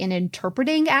anti-democratic in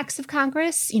interpreting acts of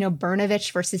Congress.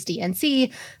 Brnovich versus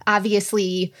DNC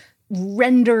obviously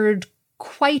rendered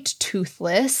quite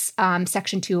toothless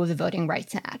Section 2 of the Voting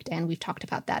Rights Act, and we've talked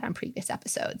about that on previous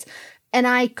episodes. And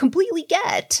I completely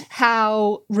get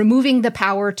how removing the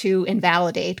power to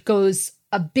invalidate goes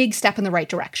a big step in the right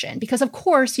direction. Because, of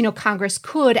course, Congress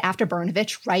could, after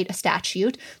Brnovich, write a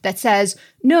statute that says,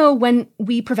 no, when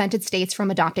we prevented states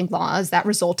from adopting laws that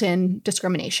result in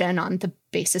discrimination on the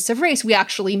basis of race, we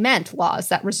actually meant laws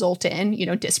that result in,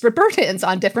 disparate burdens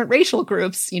on different racial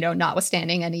groups,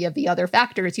 notwithstanding any of the other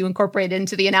factors you incorporate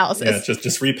into the analysis. Yeah,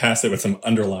 just repass it with some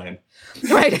underline.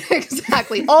 Right,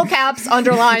 exactly. All caps,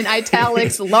 underline,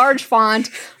 italics, large font,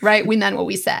 right? We meant what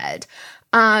we said.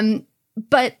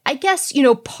 But I guess,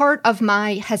 part of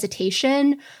my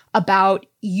hesitation about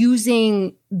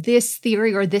using this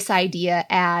theory or this idea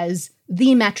as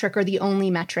the metric or the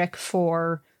only metric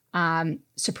for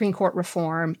Supreme Court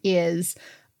reform is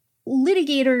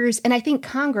litigators, and I think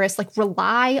Congress,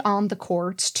 rely on the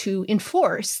courts to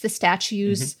enforce the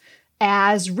statutes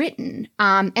as written.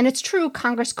 And it's true,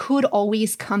 Congress could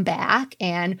always come back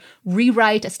and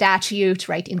rewrite a statute,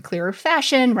 right, in clearer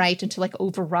fashion, right, and to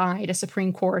override a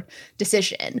Supreme Court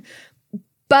decision.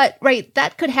 But, right,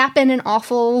 that could happen an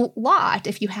awful lot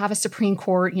if you have a Supreme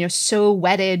Court, so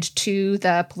wedded to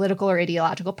the political or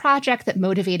ideological project that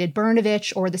motivated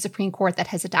Brnovich, or the Supreme Court that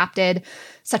has adopted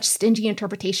such stingy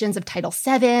interpretations of Title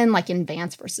VII, like in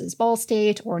Vance versus Ball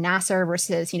State, or Nassar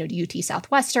versus, UT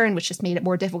Southwestern, which just made it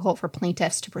more difficult for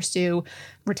plaintiffs to pursue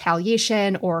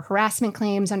retaliation or harassment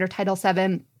claims under Title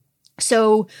VII.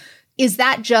 So is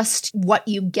that just what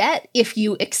you get if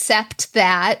you accept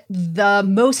that the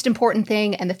most important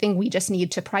thing and the thing we just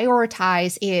need to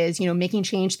prioritize is, making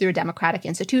change through a democratic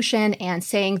institution and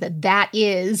saying that that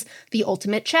is the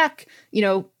ultimate check?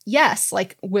 Yes,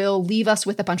 will leave us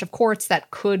with a bunch of courts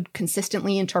that could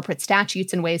consistently interpret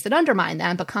statutes in ways that undermine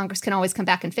them, but Congress can always come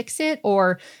back and fix it?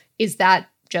 Or is that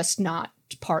just not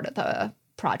part of the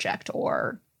project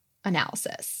or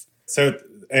analysis? So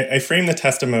I frame the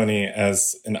testimony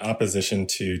as an opposition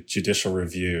to judicial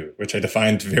review, which I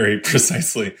defined very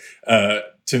precisely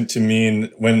to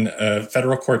mean when a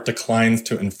federal court declines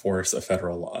to enforce a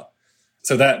federal law.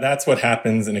 So that's what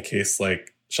happens in a case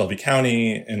like Shelby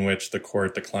County, in which the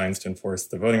court declines to enforce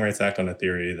the Voting Rights Act on a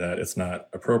theory that it's not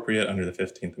appropriate under the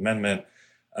 15th Amendment.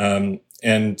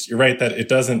 And you're right that it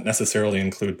doesn't necessarily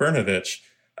include Brnovich,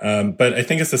 but I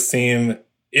think it's the same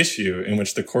issue in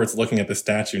which the court's looking at the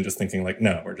statute and just thinking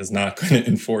no, we're just not going to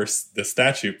enforce this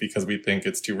statute because we think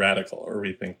it's too radical, or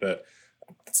we think that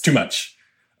it's too much.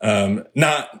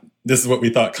 Not this is what we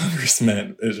thought Congress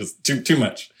meant. It's just too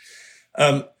much.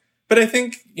 But I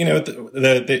think,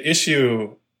 the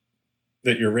issue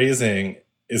that you're raising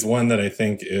is one that I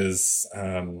think is,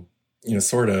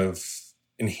 sort of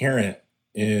inherent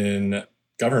in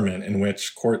government, in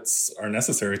which courts are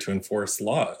necessary to enforce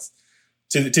laws.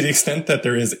 To the extent that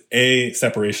there is a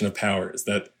separation of powers,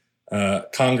 that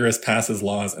Congress passes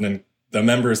laws and then the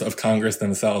members of Congress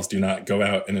themselves do not go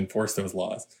out and enforce those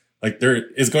laws.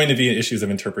 There is going to be issues of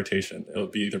interpretation. It'll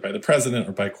be either by the president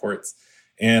or by courts.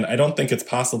 And I don't think it's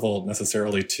possible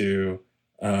necessarily to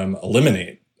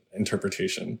eliminate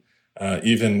interpretation,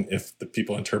 even if the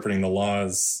people interpreting the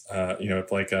laws,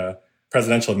 if a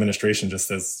presidential administration just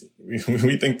says,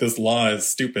 we think this law is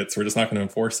stupid, so we're just not going to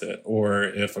enforce it. Or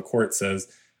if a court says,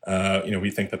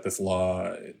 we think that this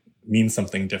law means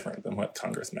something different than what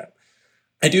Congress meant.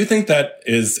 I do think that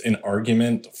is an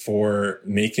argument for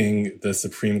making the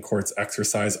Supreme Court's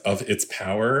exercise of its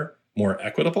power more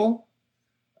equitable.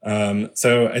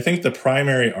 So I think the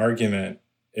primary argument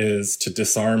is to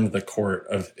disarm the court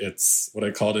of its, what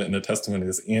I called it in the testimony,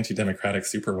 this anti-democratic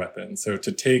superweapon. So to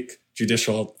take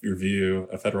judicial review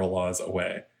of federal laws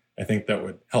away, I think that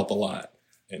would help a lot.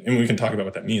 And we can talk about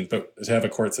what that means, but to have a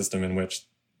court system in which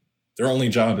their only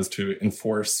job is to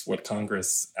enforce what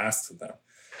Congress asks of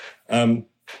them.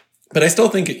 But I still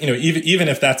think, even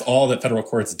if that's all that federal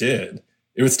courts did,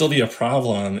 it would still be a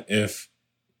problem if,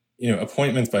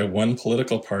 appointments by one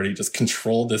political party just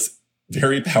controlled this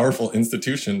very powerful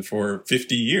institution for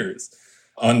 50 years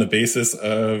on the basis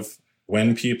of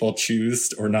when people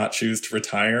choose or not choose to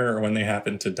retire or when they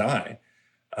happen to die.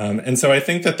 And so I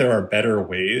think that there are better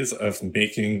ways of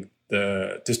making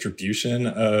the distribution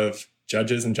of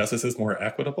judges and justices more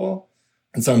equitable.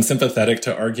 And so I'm sympathetic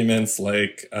to arguments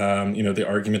like, the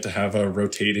argument to have a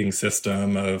rotating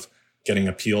system of getting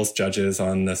appeals judges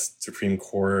on the Supreme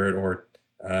Court, or,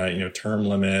 term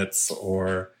limits,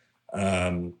 or,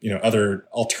 other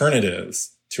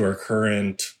alternatives to our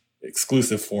current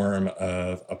exclusive form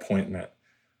of appointment.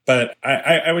 But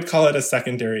I would call it a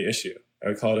secondary issue. I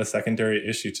would call it a secondary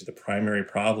issue to the primary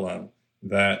problem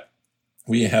that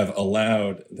we have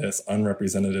allowed this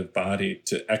unrepresentative body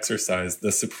to exercise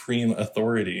the supreme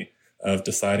authority of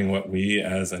deciding what we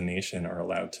as a nation are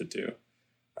allowed to do.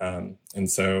 And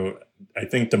so I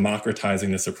think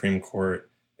democratizing the Supreme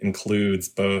Court includes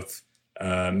both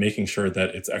making sure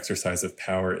that its exercise of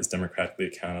power is democratically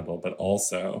accountable, but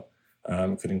also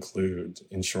could include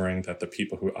ensuring that the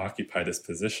people who occupy this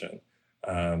position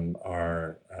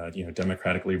are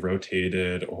democratically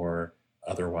rotated or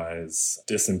otherwise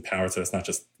disempowered, so it's not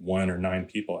just 1 or 9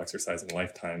 people exercising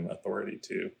lifetime authority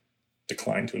to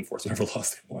decline to enforce whatever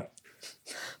laws they want.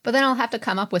 But then I'll have to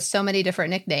come up with so many different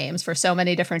nicknames for so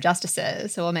many different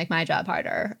justices, so it'll make my job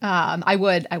harder. I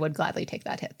would gladly take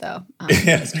that hit, though.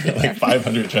 Like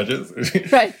 500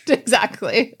 judges. Right,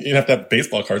 exactly. You'd have to have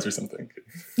baseball cards or something.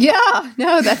 Yeah,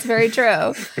 no, that's very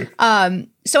true.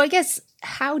 So I guess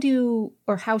how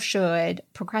should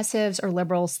progressives or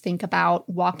liberals think about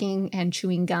walking and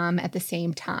chewing gum at the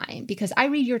same time? Because I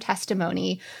read your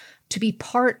testimony to be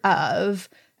part of,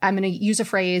 I'm going to use a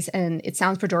phrase and it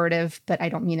sounds pejorative, but I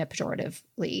don't mean it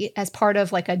pejoratively, as part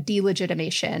of like a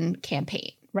delegitimation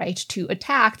campaign, right? To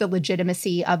attack the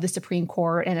legitimacy of the Supreme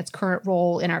Court and its current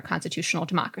role in our constitutional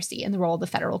democracy and the role of the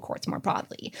federal courts more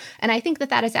broadly. And I think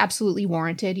that that is absolutely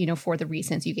warranted, for the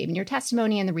reasons you gave in your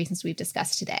testimony and the reasons we've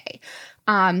discussed today.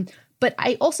 But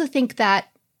I also think that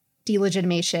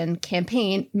delegitimation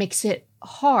campaign makes it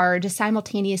hard to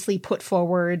simultaneously put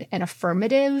forward an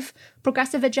affirmative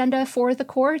progressive agenda for the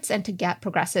courts and to get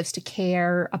progressives to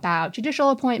care about judicial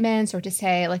appointments, or to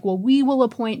say like, well, we will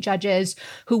appoint judges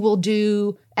who will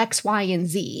do X, Y, and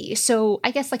Z. So I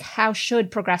guess how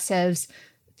should progressives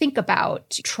think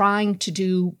about trying to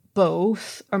do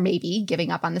both, or maybe giving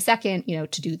up on the second,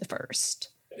 to do the first?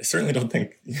 I certainly don't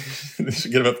think they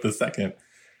should give up the second.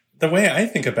 The way I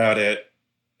think about it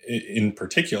in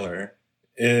particular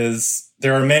is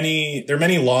there are many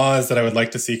laws that I would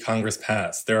like to see Congress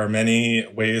pass. There are many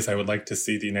ways I would like to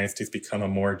see the United States become a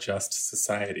more just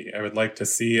society. I would like to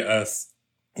see us,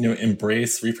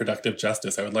 embrace reproductive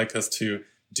justice. I would like us to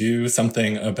do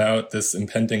something about this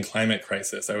impending climate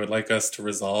crisis. I would like us to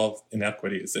resolve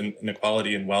inequities and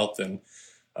inequality in wealth and,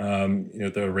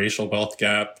 the racial wealth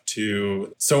gap,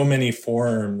 to so many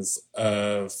forms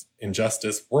of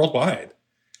injustice worldwide.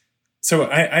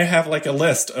 So I have a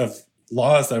list of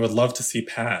laws that I would love to see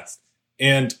passed.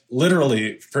 And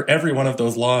literally for every one of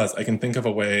those laws, I can think of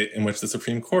a way in which the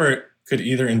Supreme Court could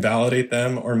either invalidate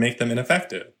them or make them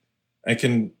ineffective. I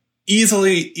can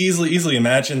easily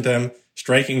imagine them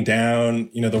striking down,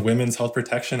 the Women's Health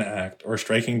Protection Act, or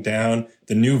striking down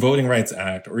the new Voting Rights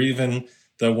Act, or even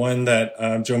the one that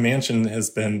Joe Manchin has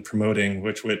been promoting,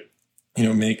 which would,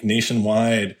 make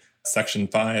nationwide Section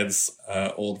 5's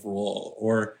old rule,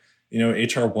 or,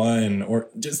 HR 1, or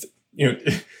just,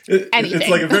 it's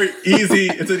like a very easy,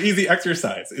 it's an easy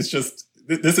exercise. It's just,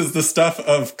 this is the stuff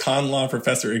of con law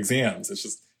professor exams. It's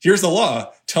just, here's the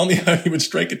law. Tell me how you would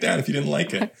strike it down if you didn't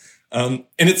like it. And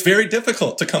it's very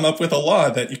difficult to come up with a law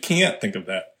that you can't think of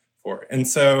that for. And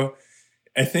so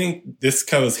I think this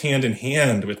goes hand in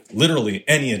hand with literally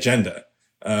any agenda,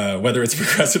 whether it's a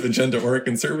progressive agenda or a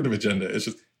conservative agenda. It's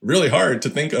just really hard to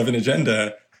think of an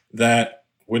agenda that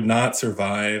would not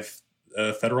survive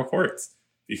federal courts.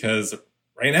 Because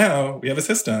right now we have a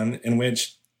system in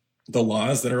which the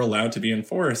laws that are allowed to be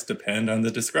enforced depend on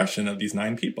the discretion of these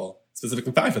 9 people,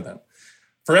 specifically 5 of them,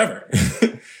 forever.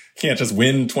 Can't just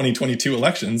win 2022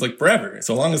 elections forever.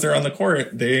 So long as they're on the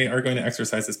court, they are going to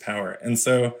exercise this power. And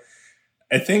so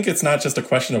I think it's not just a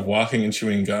question of walking and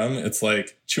chewing gum. It's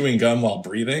like chewing gum while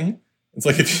breathing. It's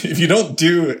like if you don't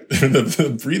do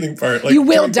the breathing part, you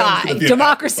will die.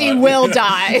 Democracy will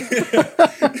die.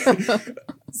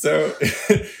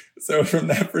 So from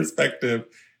that perspective,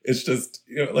 it's just,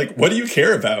 what do you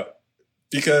care about?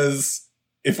 Because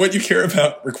if what you care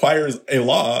about requires a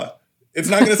law, it's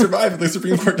not going to survive if the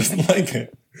Supreme Court doesn't like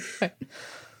it.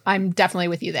 I'm definitely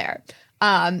with you there.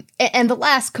 And the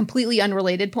last completely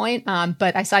unrelated point,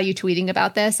 but I saw you tweeting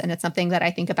about this, and it's something that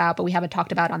I think about, but we haven't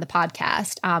talked about on the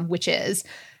podcast, which is,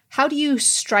 how do you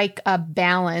strike a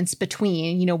balance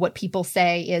between, what people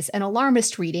say is an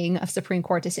alarmist reading of Supreme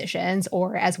Court decisions,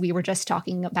 or as we were just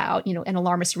talking about, an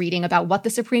alarmist reading about what the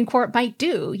Supreme Court might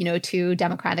do, to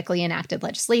democratically enacted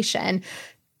legislation,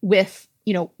 with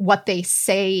what they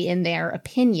say in their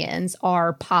opinions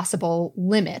are possible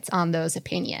limits on those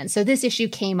opinions. So this issue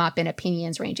came up in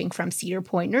opinions ranging from Cedar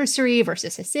Point Nursery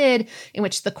versus Hasid, in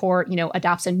which the court,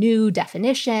 adopts a new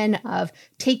definition of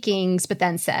takings, but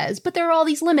then says, but there are all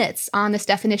these limits on this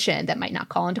definition that might not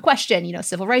call into question,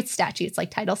 civil rights statutes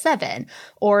like Title VII,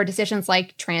 or decisions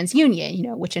like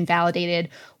TransUnion, which invalidated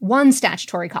one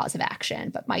statutory cause of action,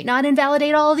 but might not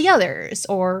invalidate all of the others,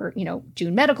 or,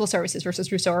 June Medical Services versus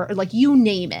Rousseau, or like you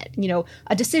name it,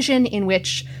 a decision in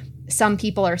which some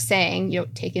people are saying,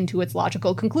 taken to its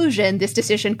logical conclusion, this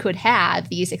decision could have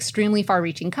these extremely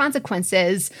far-reaching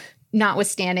consequences,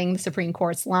 notwithstanding the Supreme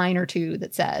Court's line or two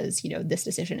that says, this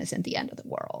decision isn't the end of the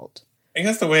world. I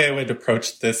guess the way I would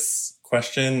approach this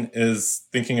question is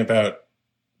thinking about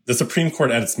the Supreme Court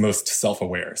at its most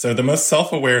self-aware. So the most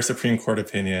self-aware Supreme Court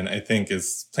opinion, I think,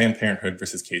 is Planned Parenthood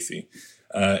versus Casey,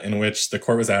 in which the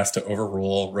court was asked to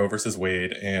overrule Roe versus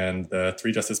Wade, and the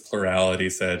three-justice plurality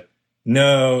said,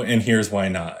 no, and here's why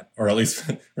not. Or at least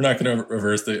we're not going to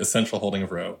reverse the essential holding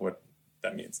of Roe, what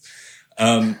that means.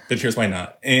 But here's why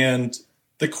not. And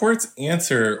the court's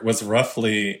answer was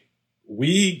roughly,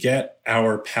 we get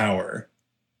our power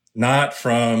not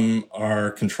from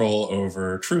our control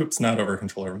over troops, not over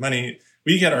control over money.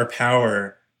 We get our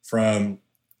power from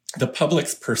the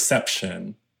public's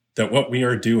perception that what we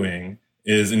are doing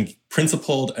is in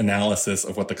principled analysis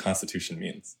of what the Constitution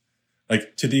means.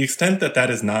 Like, to the extent that that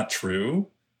is not true,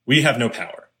 we have no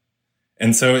power.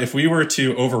 And so if we were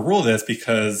to overrule this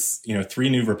because, 3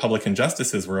 new Republican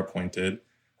justices were appointed,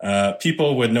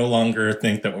 people would no longer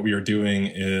think that what we are doing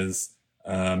is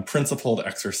principled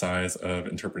exercise of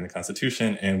interpreting the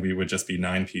Constitution, and we would just be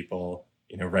 9 people,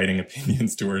 writing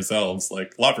opinions to ourselves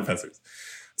like law professors.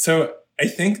 So I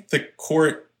think the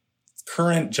court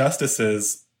current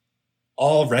justices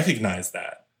all recognize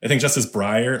that. I think Justice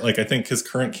Breyer, I think his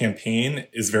current campaign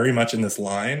is very much in this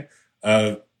line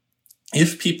of,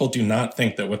 if people do not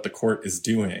think that what the court is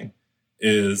doing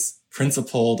is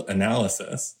principled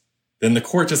analysis, then the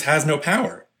court just has no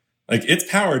power. Its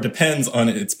power depends on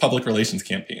its public relations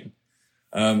campaign.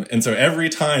 And so every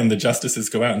time the justices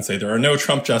go out and say there are no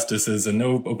Trump justices and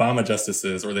no Obama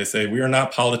justices, or they say we are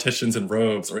not politicians in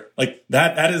robes, or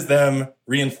that is them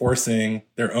reinforcing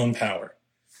their own power.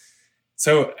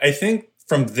 So I think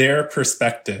from their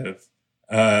perspective,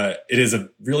 it is a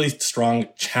really strong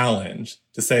challenge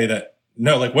to say that,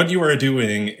 no, what you are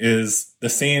doing is the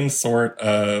same sort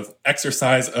of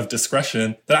exercise of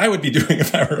discretion that I would be doing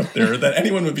if I were up there, or that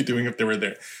anyone would be doing if they were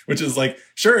there, which is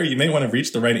sure, you may want to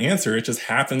reach the right answer. It just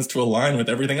happens to align with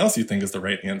everything else you think is the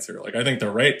right answer. I think the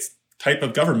right type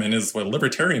of government is a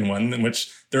libertarian one in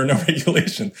which there are no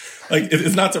regulation.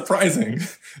 It's not surprising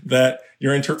that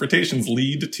your interpretations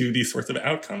lead to these sorts of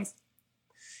outcomes.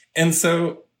 And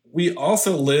so we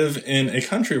also live in a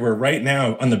country where right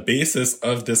now, on the basis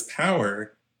of this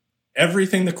power,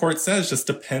 everything the court says just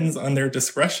depends on their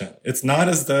discretion. It's not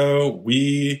as though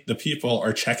we, the people,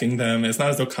 are checking them. It's not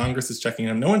as though Congress is checking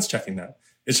them. No one's checking them.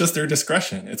 It's just their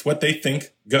discretion. It's what they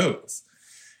think goes.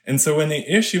 And so when they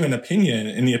issue an opinion,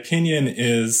 and the opinion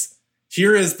is,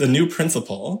 here is the new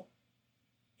principle,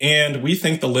 and we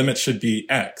think the limit should be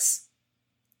X,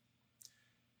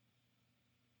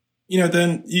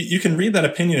 then you can read that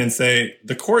opinion and say,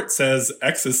 the court says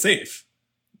X is safe.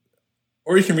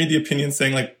 Or you can read the opinion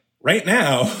saying, right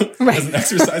now, right, as an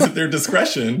exercise of their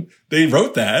discretion, they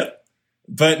wrote that.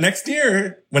 But next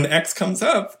year, when X comes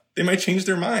up, they might change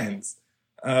their minds.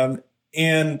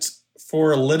 And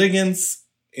for litigants,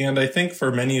 and I think for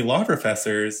many law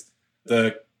professors,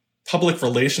 the public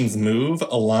relations move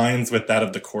aligns with that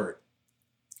of the court.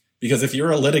 Because if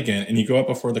you're a litigant and you go up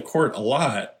before the court a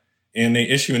lot, and they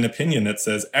issue an opinion that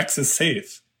says X is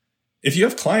safe, if you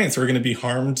have clients who are going to be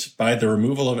harmed by the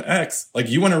removal of X,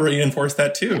 you want to reinforce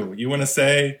that too. You want to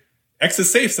say X is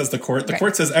safe, says the court. The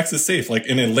court says X is safe.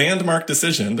 In a landmark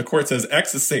decision, the court says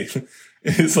X is safe.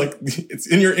 It's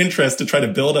in your interest to try to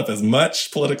build up as much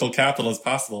political capital as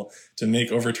possible to make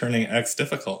overturning X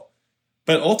difficult.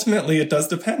 But ultimately, it does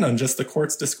depend on just the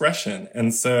court's discretion.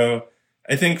 And so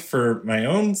I think for my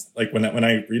own, when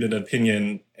I read an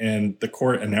opinion and the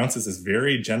court announces this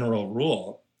very general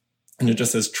rule, and it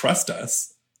just says, trust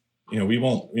us, we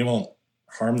won't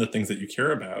harm the things that you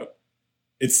care about.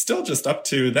 It's still just up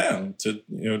to them to,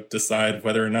 decide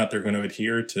whether or not they're going to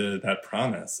adhere to that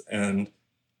promise. And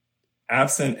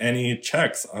absent any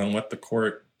checks on what the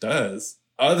court does,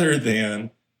 other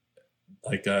than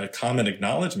a common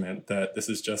acknowledgement that this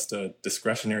is just a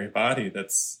discretionary body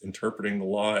that's interpreting the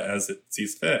law as it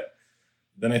sees fit,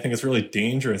 then I think it's really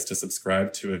dangerous to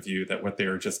subscribe to a view that what they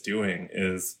are just doing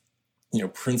is,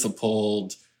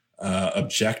 principled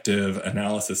objective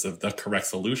analysis of the correct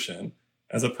solution,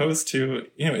 as opposed to,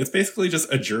 it's basically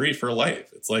just a jury for life.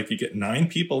 It's like you get 9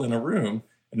 people in a room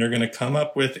and they're going to come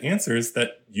up with answers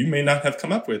that you may not have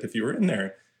come up with if you were in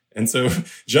there. And so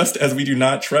just as we do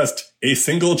not trust a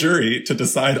single jury to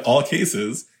decide all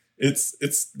cases,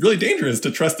 it's really dangerous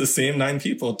to trust the same 9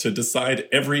 people to decide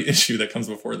every issue that comes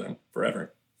before them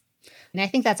forever. And I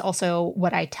think that's also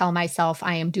what I tell myself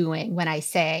I am doing when I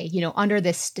say, under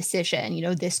this decision,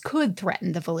 this could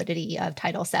threaten the validity of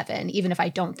Title VII, even if I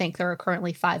don't think there are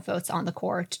currently 5 votes on the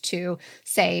court to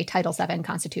say Title VII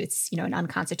constitutes, an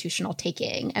unconstitutional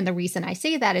taking. And the reason I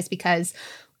say that is because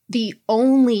the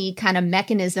only kind of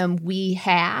mechanism we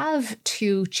have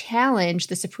to challenge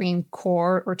the Supreme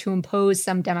Court or to impose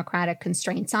some democratic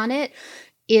constraints on it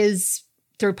is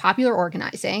through popular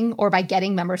organizing or by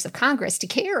getting members of Congress to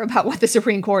care about what the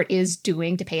Supreme Court is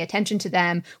doing, to pay attention to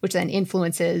them, which then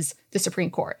influences the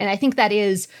Supreme Court. And I think that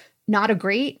is not a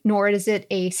great, nor is it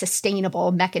a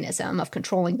sustainable mechanism of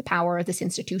controlling the power of this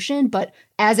institution. But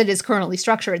as it is currently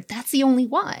structured, that's the only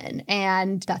one.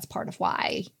 And that's part of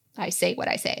why I say what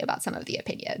I say about some of the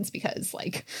opinions, because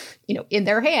in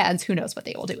their hands, who knows what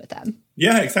they will do with them.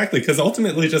 Yeah, exactly. Because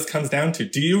ultimately it just comes down to,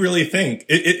 do you really think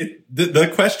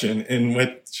the question in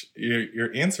which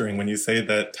you're answering when you say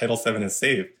that Title VII is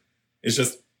safe is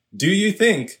just, do you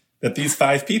think that these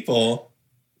 5 people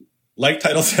like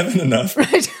Title VII enough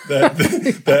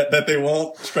that they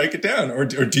won't strike it down? Or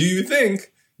do you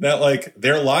think that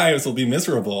their lives will be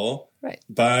miserable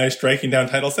by striking down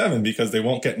Title VII because they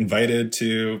won't get invited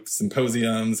to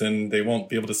symposiums and they won't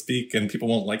be able to speak and people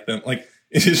won't like them?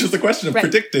 It's just a question of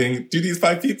predicting, do these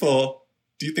 5 people,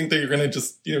 do you think they're going to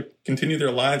just, continue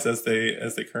their lives as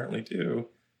they currently do,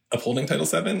 upholding Title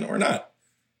VII or not?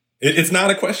 It's not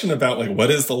a question about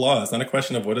what is the law? It's not a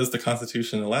question of what does the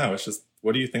Constitution allow? It's just,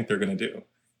 what do you think they're going to do?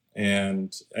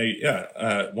 And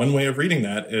one way of reading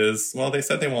that is, well, they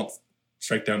said they won't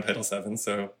strike down Title VII,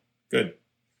 so good.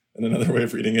 And another way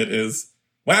of reading it is,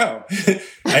 wow,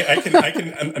 I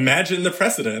can imagine the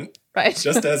precedent, right?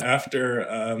 Just as after,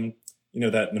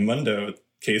 that Namundo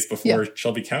case before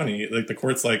Shelby County, the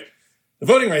court's the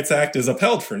Voting Rights Act is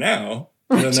upheld for now.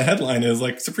 And then the headline is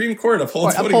Supreme Court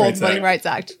upholds Voting Rights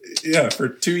Act. Yeah, for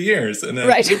 2 years. And then,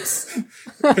 oops,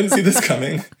 couldn't see this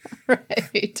coming.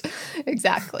 Right,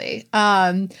 exactly.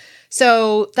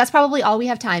 So that's probably all we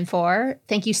have time for.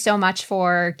 Thank you so much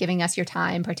for giving us your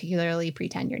time, particularly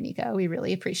pre-tenure, Nico. We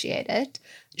really appreciate it.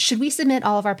 Should we submit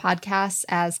all of our podcasts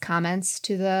as comments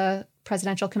to the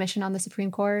Presidential Commission on the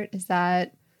Supreme Court? Is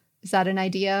that an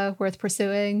idea worth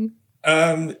pursuing?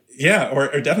 Yeah,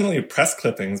 or definitely press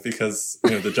clippings, because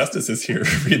the justices here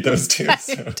read those too. Right.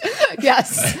 So.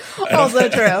 Yes, also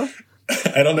true.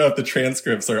 I don't know if the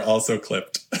transcripts are also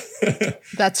clipped.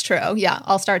 That's true. Yeah,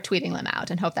 I'll start tweeting them out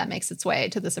and hope that makes its way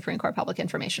to the Supreme Court Public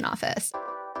Information Office.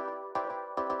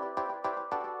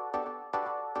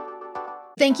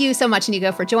 Thank you so much,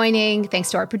 Nico, for joining.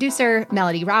 Thanks to our producer,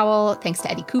 Melody Rowell. Thanks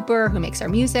to Eddie Cooper, who makes our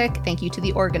music. Thank you to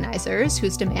the organizers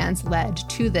whose demands led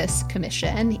to this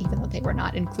commission, even though they were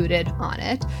not included on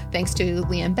it. Thanks to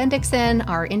Liam Bendixson,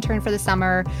 our intern for the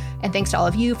summer. And thanks to all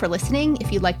of you for listening.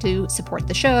 If you'd like to support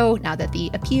the show, now that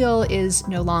the appeal is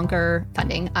no longer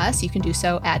funding us, you can do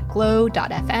so at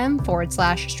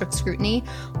glow.fm/strict scrutiny,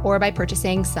 or by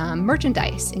purchasing some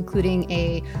merchandise, including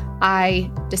a I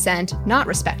dissent not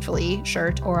respectfully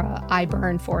shirt or a I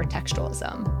burn for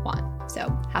textualism one.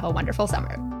 So have a wonderful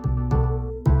summer.